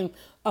became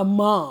a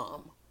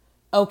mom.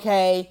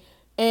 Okay?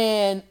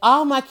 And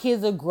all my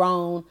kids are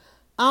grown.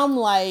 I'm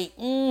like,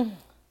 And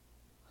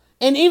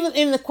even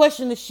in the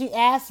question that she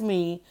asked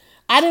me,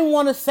 I didn't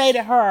want to say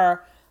to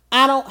her,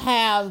 I don't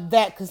have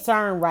that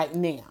concern right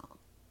now.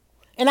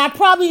 And I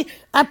probably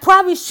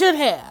should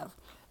have.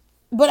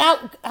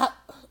 But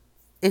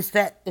it's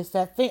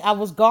that thing. I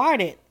was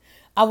guarded.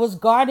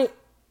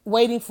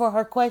 Waiting for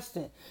her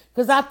question.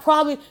 Because I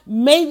probably,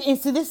 maybe, and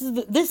see, this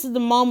is the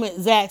moment,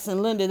 Zax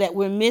and Linda, that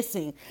we're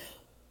missing.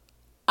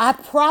 I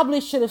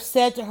probably should have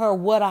said to her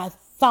what I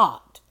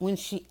thought when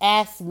she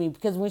asked me,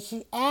 because when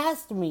she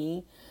asked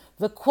me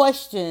the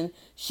question,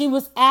 she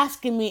was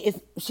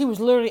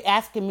literally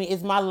asking me,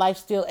 is my life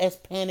still as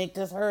panicked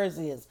as hers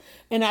is?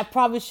 And I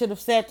probably should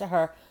have said to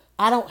her,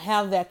 I don't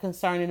have that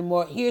concern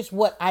anymore. Here's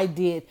what I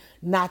did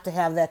not to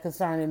have that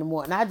concern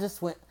anymore. And I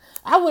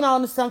went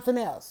on to something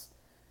else.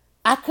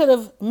 I could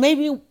have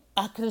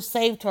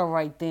saved her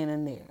right then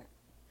and there.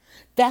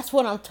 That's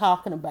what I'm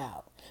talking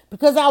about.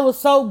 Because I was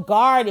so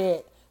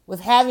guarded with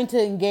having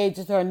to engage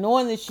with her,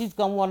 knowing that she's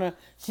gonna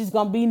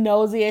be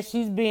nosy as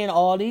she's been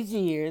all these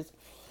years.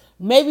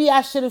 Maybe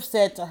I should have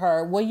said to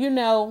her,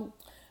 well,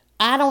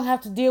 I don't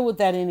have to deal with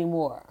that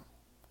anymore.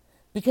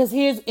 Because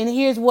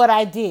here's what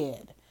I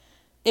did.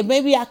 And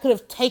maybe I could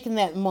have taken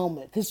that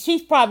moment because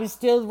she's probably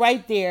still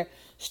right there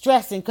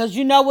stressing because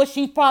you know what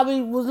she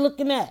probably was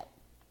looking at?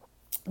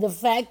 The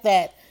fact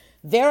that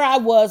there I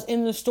was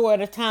in the store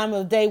at a time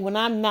of day when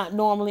I'm not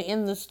normally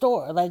in the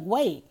store. Like,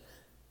 wait,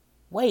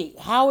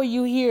 how are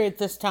you here at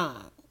this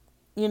time?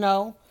 You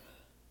know?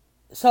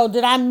 So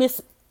did I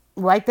miss,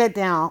 write that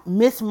down,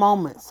 miss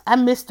moments. I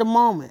missed a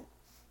moment.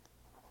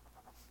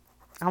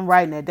 I'm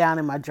writing it down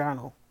in my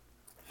journal.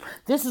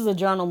 This is a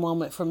journal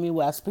moment for me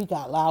where I speak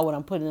out loud when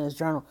I'm putting in this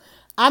journal.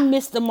 I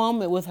missed a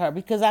moment with her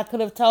because I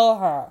could have told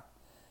her,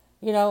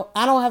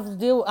 I don't have to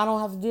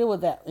deal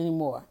with that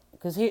anymore.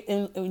 Because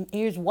and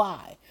here's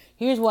why.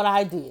 Here's what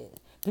I did.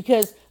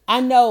 Because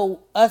I know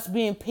us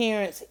being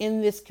parents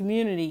in this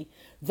community,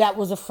 that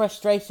was a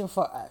frustration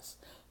for us.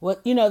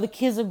 What the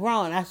kids are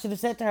grown. I should have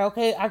said to her,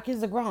 okay, our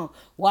kids are grown.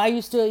 Why are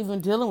you still even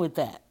dealing with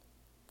that?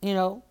 You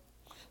know,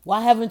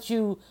 why haven't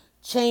you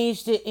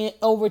changed it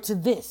over to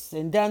this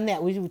and done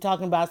that? We were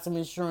talking about some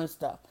insurance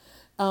stuff.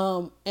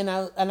 And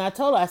I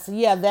told her, I said,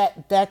 yeah,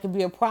 that could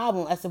be a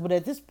problem. I said, but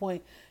at this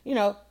point,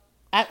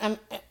 I'm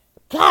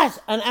gosh,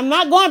 I'm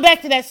not going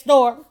back to that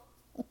store.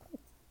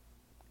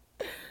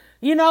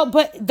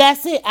 But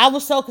that's it. I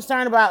was so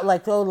concerned about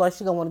like, oh Lord,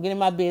 she gonna want to get in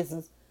my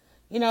business,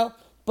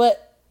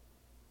 But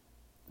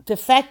the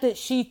fact that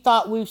she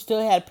thought we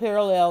still had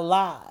parallel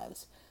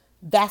lives,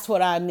 that's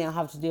what I now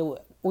have to deal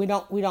with.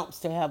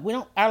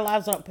 Our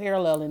lives aren't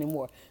parallel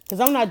anymore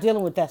because I'm not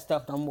dealing with that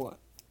stuff no more.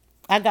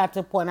 I got to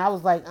the point I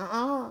was like,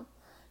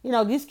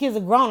 these kids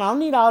are grown. I don't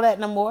need all that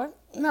no more.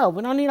 No,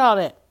 we don't need all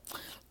that.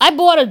 I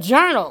bought a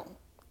journal.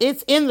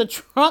 It's in the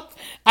trunk.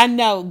 I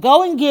know.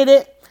 Go and get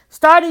it.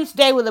 Start each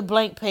day with a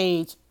blank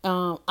page.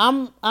 I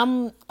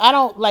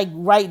don't like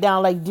write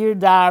down like dear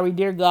diary,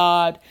 dear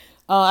God.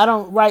 I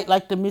don't write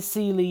like the Miss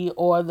Seeley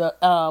or the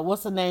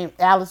what's her name,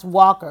 Alice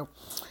Walker.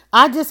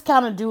 I just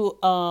kind of do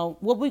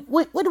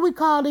what do we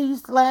call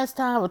these last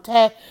time? A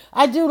tag.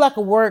 I do like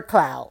a word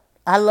cloud.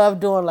 I love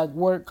doing like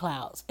word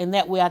clouds, and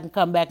that way I can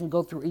come back and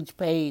go through each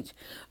page.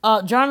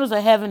 Journals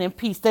of Heaven and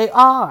Peace. They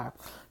are,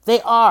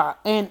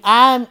 and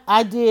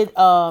I did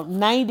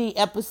 90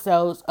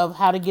 episodes of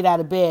How to Get Out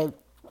of Bed.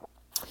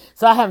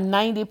 So I have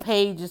 90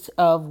 pages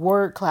of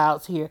word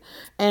clouds here.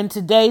 And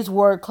today's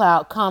word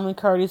cloud, common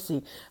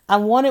courtesy. I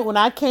wanted, when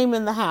I came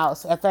in the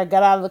house, after I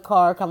got out of the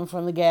car coming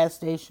from the gas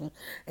station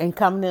and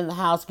coming in the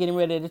house, getting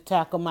ready to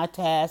tackle my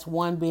tasks,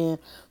 one being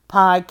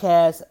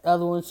podcast,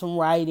 other one some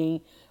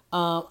writing.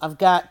 I've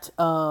got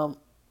to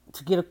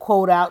get a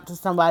quote out to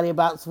somebody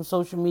about some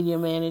social media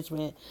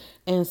management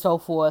and so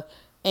forth.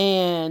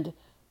 And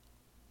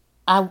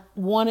I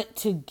wanted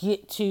to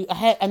get to,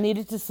 I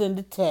needed to send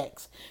a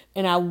text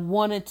and I didn't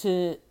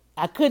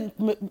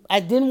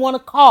want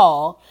to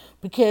call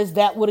because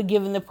that would have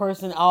given the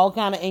person all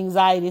kind of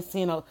anxiety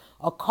seeing a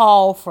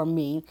call from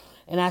me.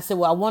 And I said,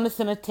 well, I want to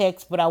send a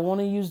text, but I want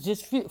to use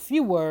just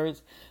few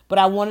words, but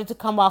I wanted to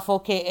come off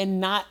okay and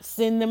not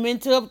send them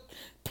into a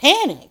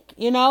panic.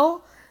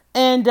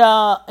 And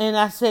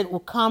I said, well,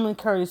 common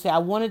courtesy. I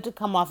wanted to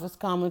come off as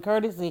common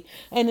courtesy.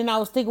 And then I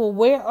was thinking, well,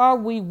 where are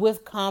we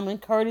with common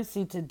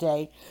courtesy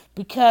today?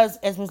 Because,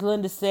 as Ms.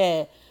 Linda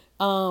said,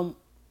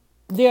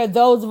 there are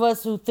those of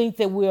us who think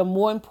that we are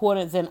more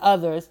important than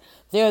others.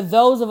 There are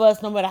those of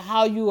us, no matter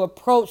how you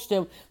approach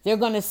them, they're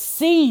going to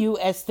see you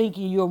as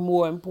thinking you're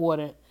more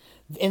important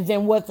and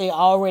than what they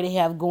already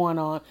have going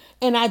on.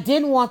 And I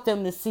didn't want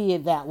them to see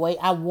it that way.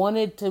 I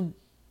wanted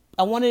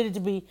it to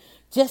be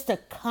just a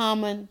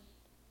common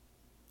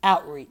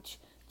outreach,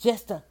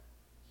 just a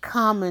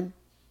common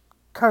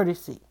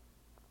courtesy,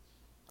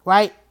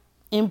 right?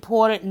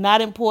 Important,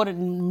 not important,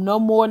 no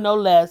more, no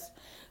less,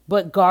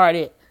 but guard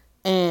it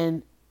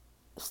and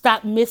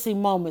stop missing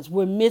moments.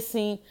 We're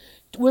missing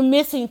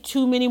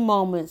too many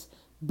moments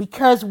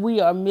because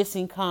we are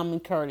missing common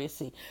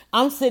courtesy.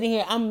 I'm sitting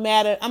here, I'm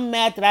mad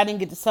that I didn't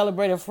get to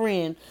celebrate a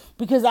friend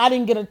because I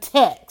didn't get a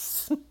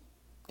text,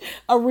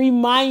 a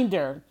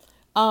reminder.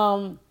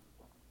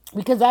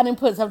 Because I didn't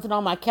put something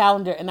on my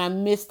calendar and I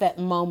missed that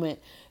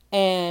moment.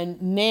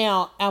 And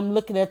now I'm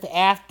looking at the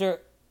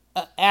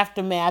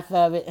aftermath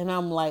of it and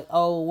I'm like,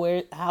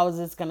 oh, how is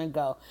this going to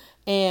go?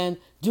 And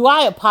do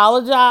I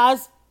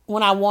apologize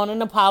when I want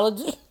an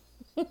apology?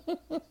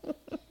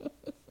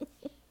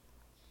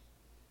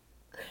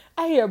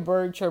 I hear a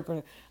bird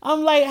chirping.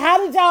 I'm like,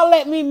 how did y'all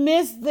let me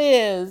miss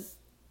this?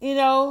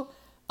 I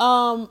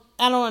don't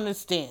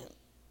understand.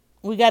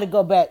 We got to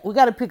go back. We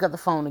got to pick up the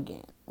phone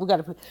again.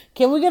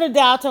 Can we get a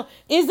dial tone?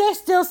 Is there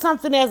still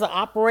something as an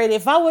operator?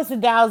 If I was to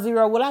dial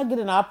 0, would I get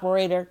an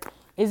operator?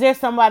 Is there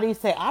somebody who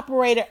say,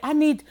 operator,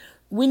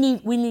 we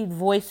need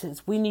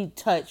voices. We need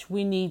touch.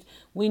 We need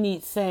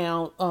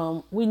sound.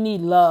 We need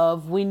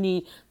love.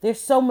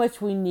 There's so much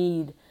we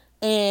need.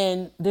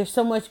 And there's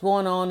so much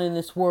going on in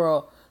this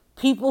world.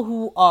 People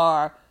who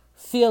are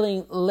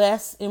feeling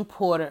less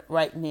important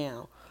right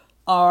now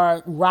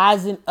are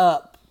rising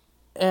up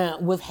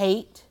with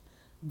hate.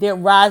 They're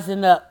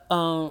rising up.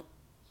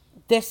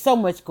 There's so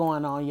much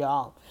going on,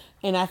 y'all.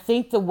 And I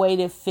think the way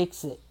to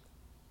fix it,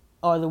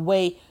 or the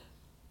way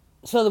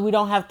so that we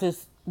don't have to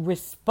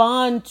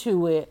respond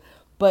to it,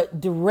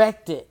 but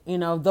direct it.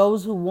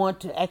 Those who want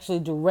to actually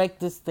direct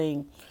this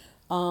thing,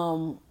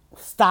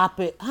 stop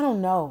it. I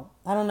don't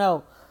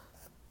know.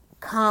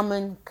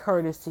 Common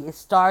courtesy. It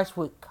starts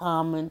with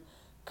common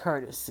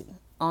courtesy.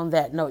 On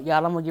that note,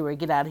 y'all, I'm gonna get ready to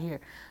get out of here.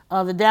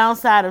 The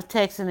downside of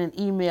texting and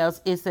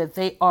emails is that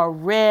they are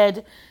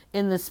read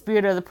in the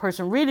spirit of the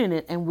person reading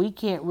it, and we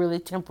can't really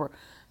temper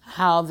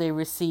how they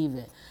receive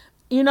it.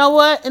 You know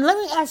what? And let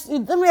me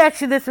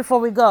ask you this before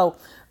we go.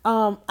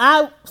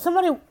 I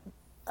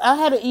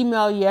had an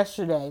email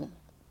yesterday,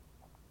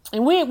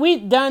 and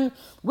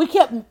we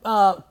kept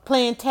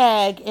playing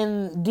tag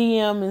in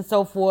DM and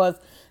so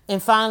forth.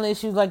 And finally,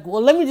 she was like,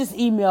 "Well, let me just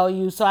email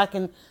you so I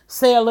can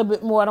say a little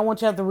bit more. I don't want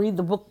you to have to read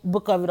the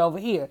book of it over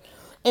here."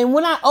 And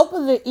when I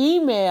opened the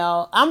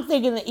email, I'm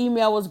thinking the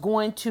email was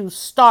going to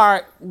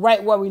start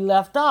right where we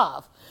left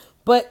off.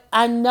 But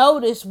I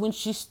noticed when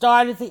she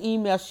started the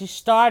email, she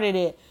started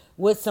it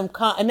with some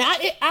and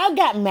I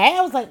got mad.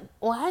 I was like,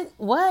 "What?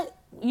 What?"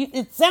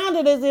 It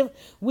sounded as if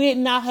we had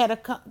not had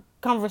a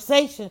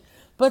conversation.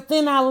 But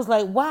then I was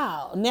like,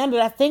 wow, now that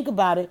I think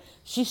about it,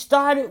 she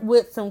started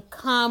with some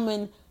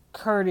common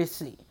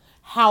courtesy.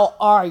 How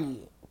are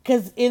you?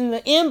 Because in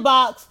the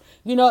inbox,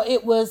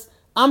 it was,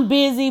 I'm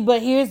busy,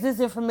 but here's this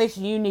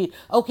information you need.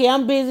 Okay,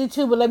 I'm busy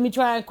too, but let me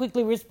try and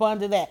quickly respond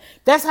to that.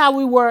 That's how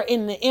we were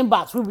in the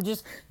inbox. We were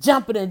just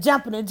jumping and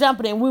jumping and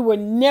jumping, and we were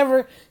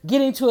never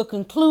getting to a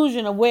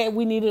conclusion of where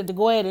we needed to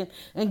go ahead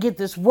and get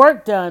this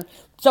work done.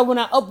 So when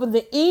I opened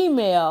the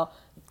email,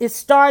 it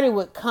started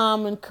with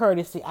common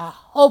courtesy. I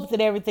hope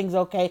that everything's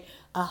okay.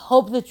 I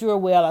hope that you're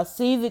well. I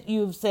see that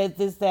you've said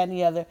this, that, and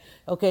the other.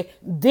 Okay.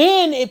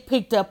 Then it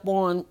picked up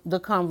on the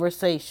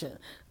conversation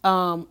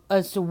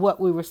as to what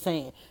we were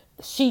saying.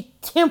 She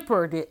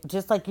tempered it,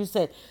 just like you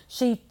said.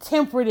 She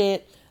tempered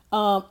it,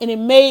 and it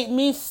made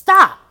me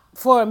stop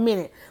for a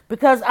minute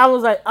because I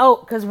was like, oh,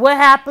 because what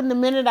happened the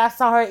minute I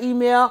saw her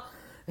email?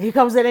 Here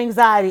comes that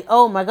anxiety.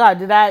 Oh my God,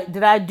 did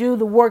I do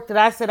the work that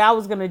I said I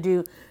was going to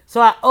do? So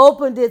I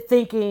opened it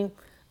thinking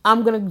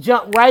I'm going to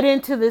jump right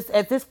into this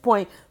at this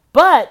point.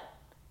 But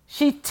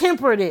she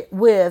tempered it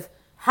with,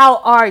 how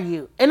are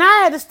you? And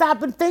I had to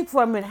stop and think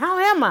for a minute. How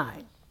am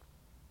I?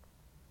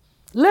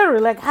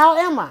 Literally, like, how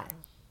am I?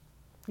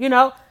 You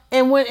know?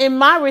 And when in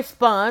my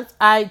response,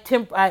 I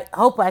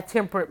hope I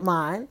tempered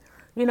mine,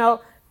 you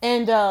know?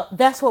 And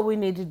that's what we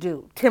need to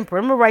do. Temper.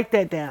 I'm going to write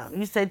that down.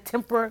 You said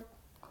temper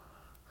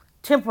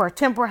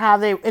how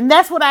they, and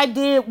that's what I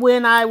did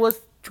when I was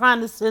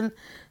trying to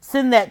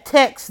send that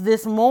text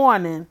this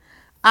morning.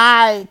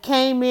 I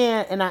came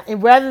in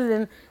and rather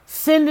than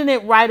sending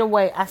it right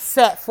away, I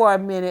sat for a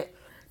minute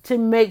to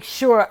make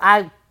sure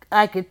I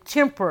could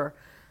temper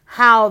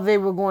how they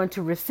were going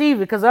to receive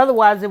it, because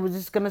otherwise it was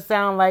just going to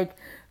sound like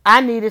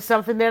I needed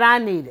something that I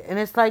needed. And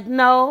it's like,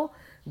 no,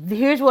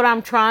 here's what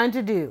I'm trying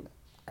to do.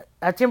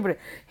 I tempered it.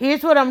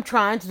 Here's what I'm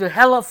trying to do.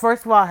 Hello,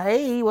 first of all,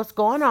 hey, what's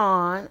going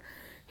on?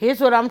 Here's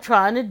what I'm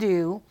trying to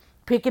do.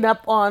 Picking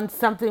up on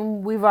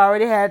something we've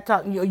already had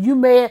talk. You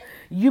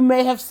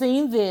may have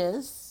seen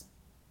this,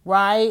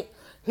 right?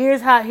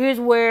 Here's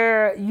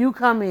where you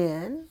come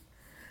in.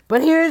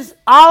 But here's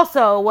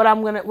also what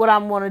I'm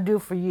gonna do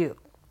for you.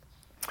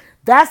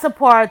 That's the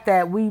part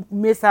that we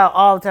miss out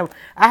all the time.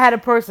 I had a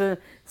person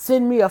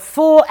send me a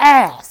full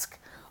ask,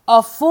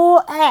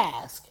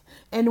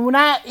 and when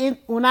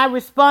I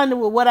responded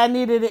with what I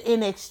needed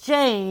in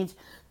exchange,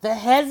 the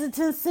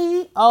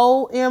hesitancy,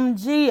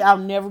 OMG, I'll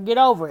never get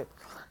over it.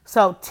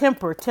 So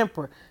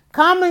temper.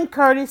 Common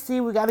courtesy,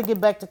 we got to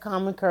get back to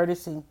common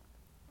courtesy,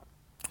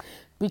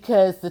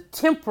 because the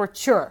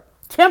temperature,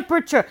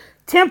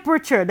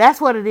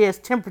 that's what it is,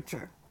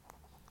 temperature.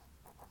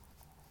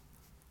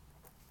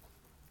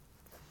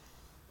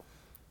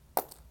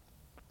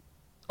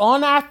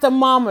 On our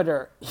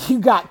thermometer, you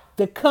got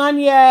the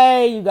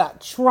Kanye, you got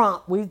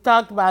Trump. We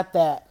talked about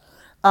that.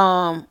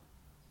 Um,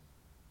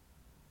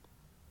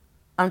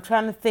 I'm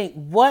trying to think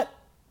what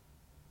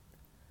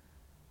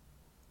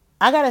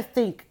I gotta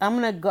think. I'm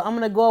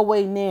gonna go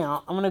away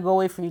now. I'm gonna go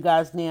away from you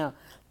guys now.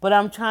 But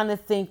I'm trying to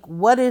think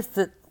what is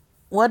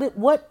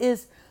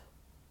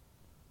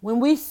when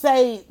we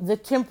say the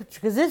temperature,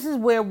 because this is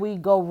where we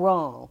go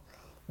wrong.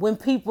 When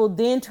people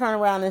then turn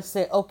around and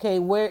say, okay,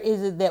 where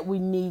is it that we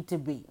need to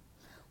be?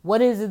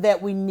 What is it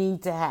that we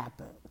need to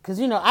happen? Because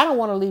I don't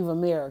want to leave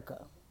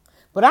America,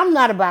 but I'm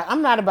not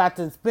about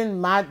to spend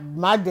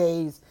my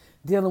days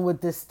dealing with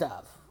this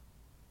stuff.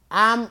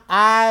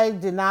 I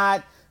did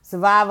not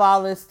survive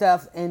all this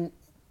stuff, and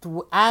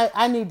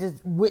I need to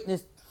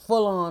witness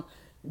full on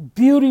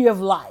beauty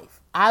of life.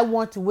 I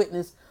want to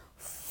witness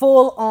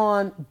full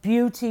on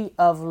beauty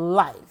of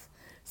life.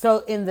 So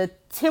in the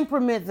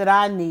temperament that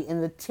I need,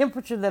 in the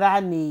temperature that I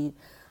need,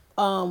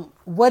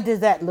 what does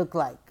that look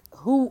like?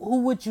 Who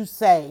would you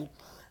say?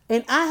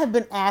 And I have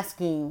been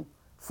asking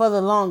for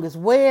the longest,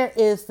 where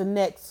is the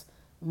next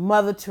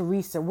Mother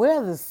Teresa?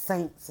 Where are the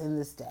saints in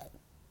this day?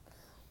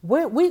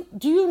 Where we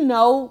do you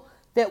know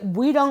that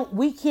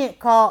we can't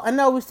call, I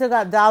know we still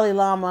got Dalai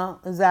Lama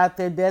is out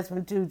there,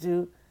 Desmond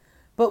Tutu,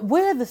 but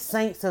where are the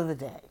saints of the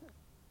day?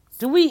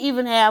 Do we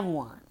even have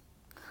one?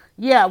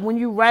 Yeah, when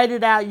you write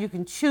it out, you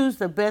can choose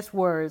the best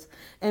words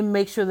and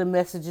make sure the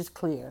message is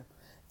clear.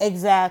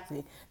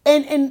 Exactly.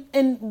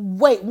 And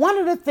wait, one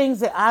of the things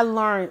that I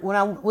learned when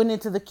I went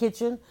into the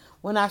kitchen,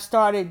 when I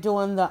started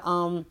doing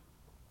the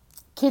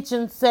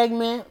kitchen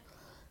segment,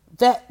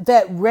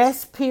 that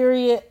rest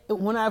period,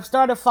 when I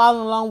started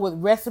following along with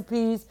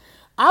recipes,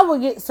 I would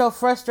get so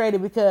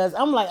frustrated because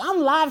I'm like, I'm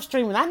live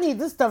streaming, I need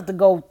this stuff to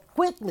go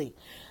quickly.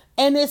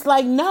 And it's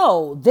like,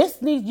 no,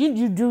 this needs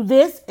you do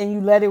this and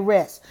you let it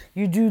rest,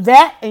 you do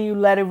that and you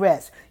let it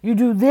rest, you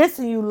do this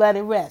and you let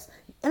it rest.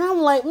 And I'm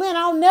like, man,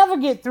 I'll never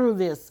get through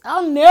this,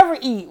 I'll never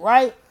eat,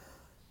 right?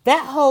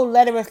 That whole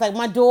let it rest. Like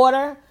my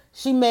daughter,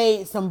 she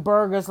made some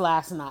burgers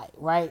last night,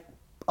 right?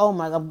 Oh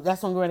my God,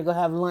 that's when we're gonna go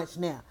have lunch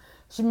now.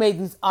 She made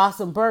these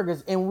awesome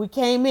burgers, and we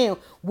came in.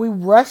 We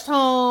rushed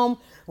home.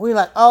 We were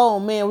like, oh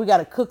man, we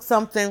gotta cook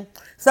something.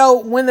 So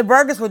when the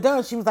burgers were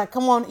done, she was like,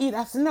 "Come on, eat."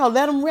 I said, "No,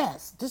 let them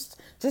rest. Just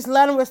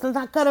let them rest. Let's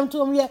not cut them to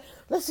them yet.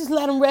 Let's just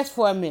let them rest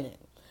for a minute."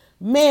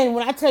 Man,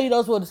 when I tell you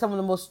those were some of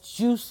the most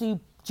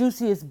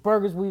juiciest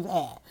burgers we've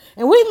had,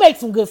 and we make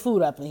some good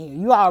food up in here.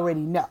 You already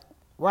know,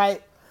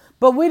 right?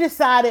 But we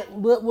decided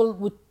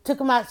we took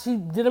them out. She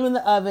did them in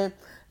the oven.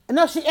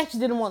 No, she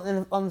actually did them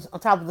on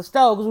top of the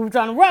stove because we were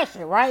trying to rush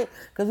it, right?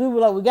 Because we were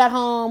like, we got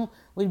home,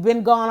 we'd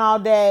been gone all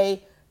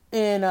day,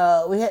 and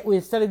we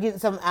instead of getting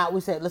something out,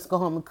 we said, let's go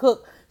home and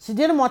cook. She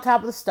did them on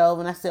top of the stove,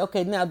 and I said,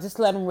 okay, now just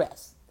let them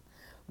rest.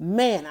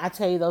 Man, I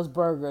tell you, those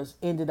burgers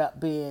ended up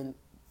being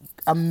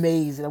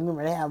amazing. I'm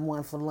going to have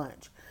one for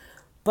lunch.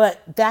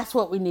 But that's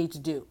what we need to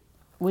do.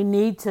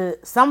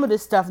 Some of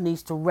this stuff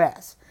needs to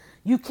rest.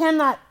 You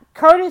cannot,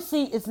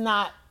 courtesy is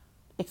not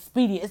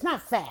expedient. It's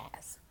not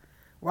fast,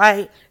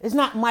 right? It's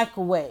not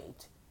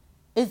microwaved.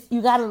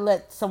 You got to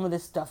let some of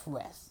this stuff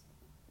rest.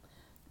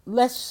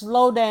 Let's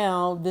slow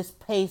down this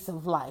pace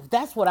of life.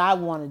 That's what I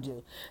want to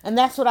do. And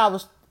that's what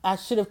I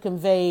should have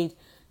conveyed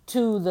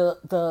to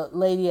the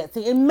lady at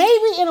the, and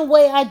maybe in a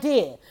way I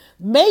did.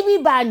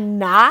 Maybe by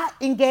not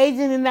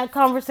engaging in that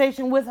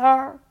conversation with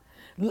her,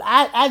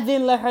 I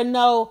then let her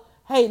know,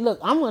 hey, look,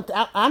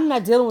 I'm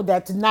not dealing with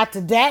that. Not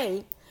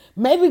today.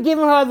 Maybe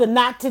giving her the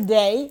not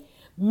today.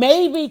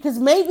 Maybe because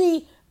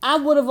maybe I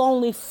would have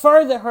only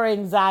furthered her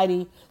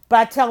anxiety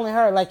by telling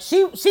her like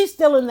she's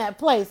still in that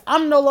place.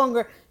 I'm no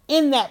longer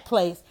in that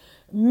place.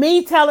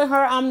 Me telling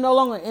her I'm no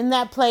longer in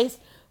that place,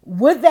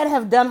 would that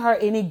have done her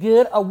any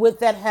good, or would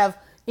that have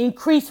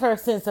increased her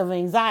sense of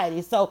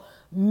anxiety? So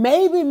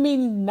maybe me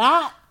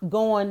not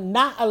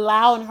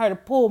allowing her to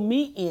pull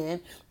me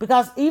in,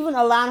 because even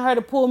allowing her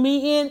to pull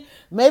me in,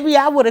 maybe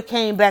I would have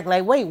came back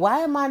like, wait,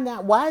 why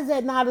is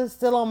that not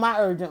still on my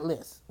urgent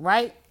list,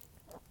 right?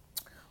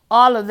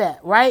 All of that,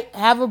 right?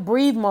 Have a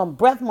breath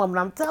moment.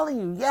 I'm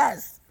telling you,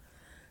 yes,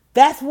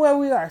 that's where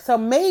we are. So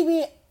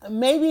maybe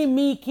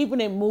me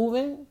keeping it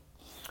moving.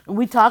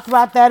 We talked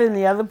about that in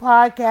the other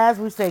podcast.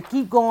 We said,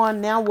 keep going.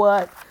 Now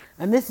what?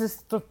 And this is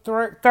the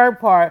third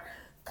part.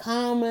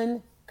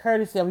 Common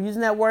courtesy. I'm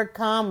using that word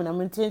common. I'm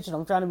intentional.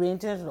 I'm trying to be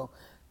intentional.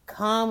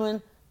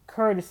 Common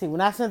courtesy.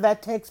 When I sent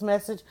that text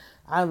message,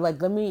 I was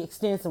like, let me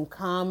extend some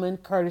common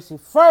courtesy.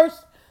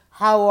 First,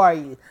 how are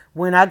you?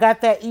 When I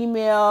got that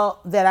email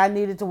that I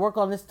needed to work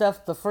on this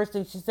stuff, the first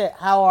thing she said,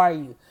 how are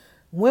you?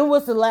 When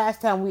was the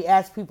last time we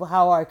asked people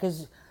how are you?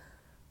 Because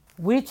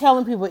we're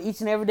telling people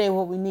each and every day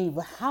what we need,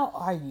 but how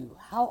are you?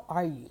 How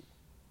are you?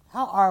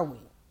 How are we?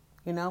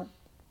 You know?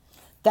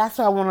 That's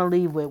what I want to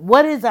leave with.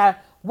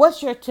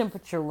 What's your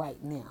temperature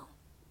right now?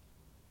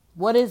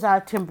 What is our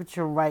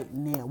temperature right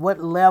now?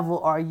 What level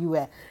are you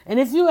at? And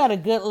if you're at a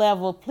good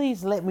level,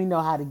 please let me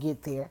know how to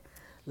get there.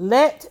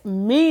 Let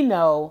me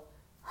know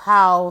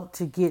how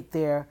to get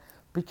there,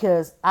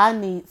 because I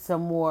need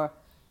some more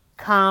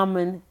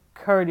common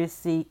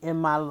courtesy in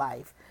my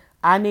life.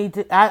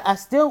 I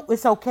still,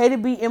 it's okay to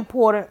be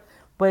important,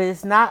 but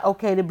it's not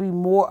okay to be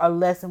more or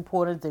less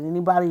important than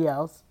anybody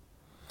else.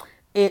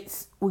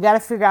 We got to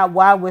figure out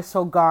why we're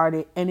so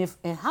guarded, and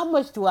how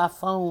much do our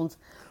phones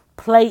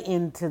play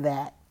into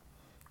that?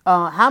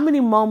 How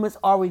many moments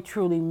are we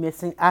truly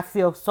missing? I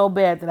feel so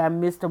bad that I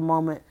missed a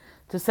moment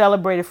to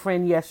celebrate a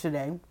friend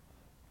yesterday,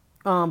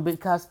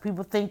 because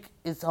people think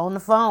it's on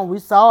the phone. We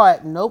saw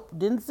it. Nope,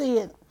 didn't see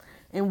it.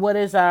 And what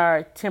is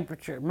our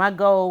temperature? My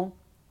goal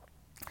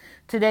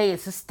today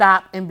is to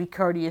stop and be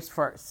courteous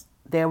first.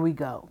 There we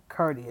go.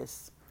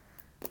 Courteous.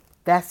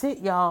 That's it,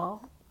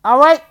 y'all. All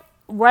right.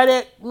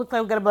 Looks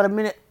like we got about a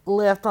minute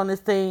left on this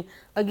thing.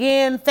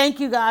 Again, thank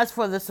you guys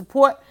for the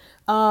support.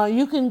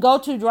 You can go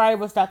to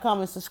dryherbals.com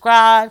and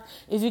subscribe.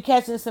 If you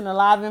catch this in a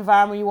live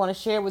environment, you want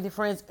to share it with your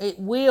friends, it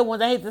will.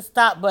 Once I hit the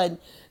stop button,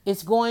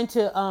 it's going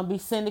to be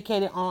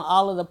syndicated on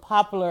all of the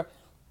popular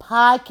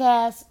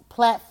podcast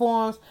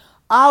platforms.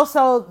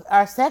 Also,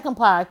 our second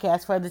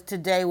podcast for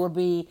today will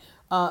be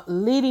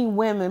Leading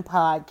Women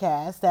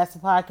podcast. That's the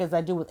podcast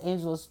I do with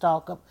Angela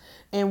Stalkup.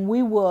 And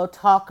we will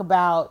talk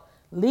about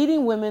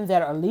leading women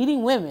that are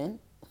leading women,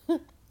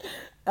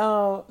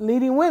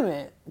 leading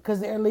women, because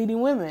they're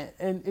leading women.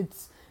 And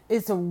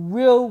it's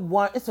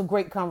a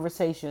great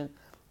conversation.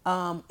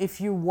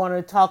 if you want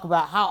to talk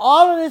about how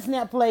all of this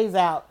net plays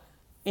out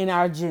in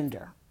our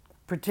gender,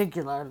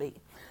 particularly.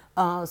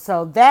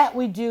 So that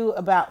we do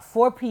about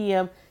 4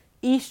 p.m.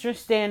 Eastern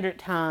Standard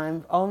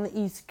Time on the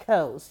East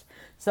Coast.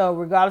 So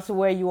regardless of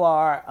where you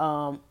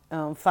are,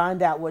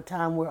 find out what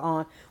time we're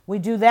on. We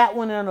do that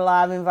one in a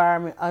live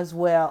environment as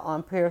well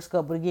on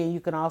Periscope. But again, you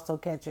can also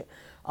catch it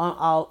on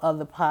all of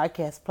the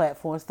podcast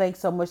platforms. Thanks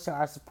so much to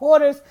our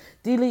supporters,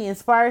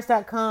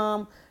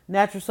 DLeeInspires.com,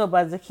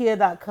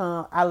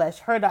 NaturalSoapByZakia.com,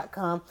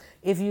 EyelashHer.com.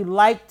 If you'd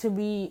like to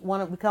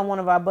want to become one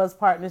of our Buzz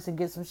partners and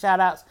get some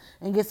shout outs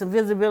and get some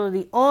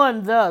visibility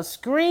on the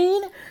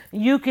screen,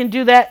 you can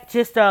do that.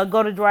 Just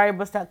go to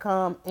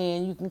DryerBuzz.com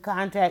and you can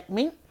contact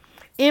me.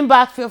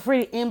 Feel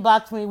free to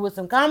inbox me with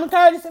some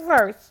commentaries at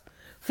first.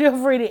 Feel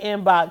free to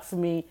inbox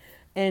me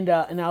and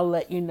I'll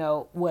let you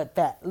know what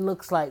that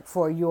looks like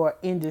for your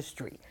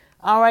industry.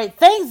 All right.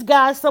 Thanks,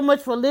 guys, so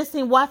much for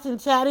listening, watching,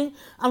 chatting.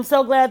 I'm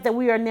so glad that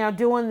we are now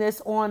doing this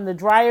on the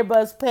Dryer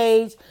Buzz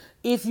page.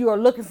 If you are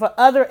looking for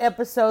other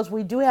episodes,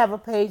 we do have a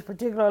page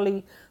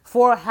particularly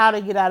for how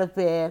to get out of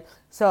bed.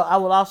 So I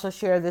will also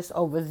share this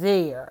over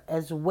there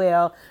as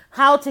well.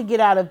 How to Get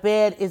Out of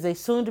Bed is a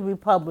soon-to-be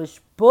published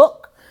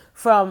book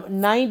from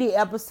 90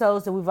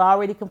 episodes that we've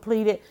already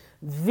completed.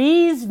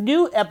 These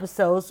new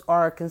episodes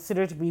are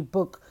considered to be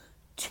book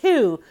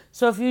 2.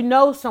 So if you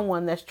know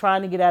someone that's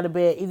trying to get out of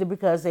bed, either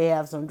because they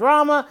have some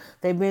drama,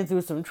 they've been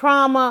through some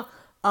trauma,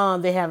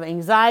 they have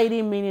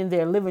anxiety, meaning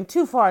they're living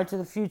too far into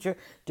the future,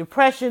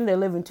 depression, they're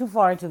living too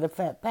far into the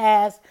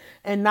past,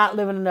 and not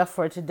living enough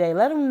for today,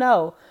 let them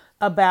know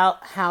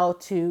about how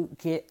to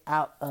get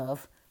out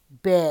of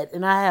bed.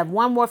 And I have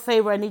one more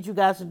favor I need you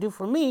guys to do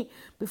for me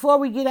before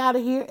we get out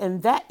of here,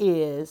 and that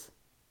is...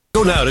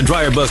 Go now to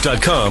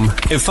DryerBuzz.com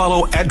and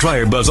follow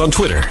 @DryerBuzz on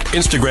Twitter,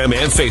 Instagram,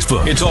 and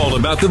Facebook. It's all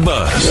about the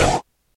buzz.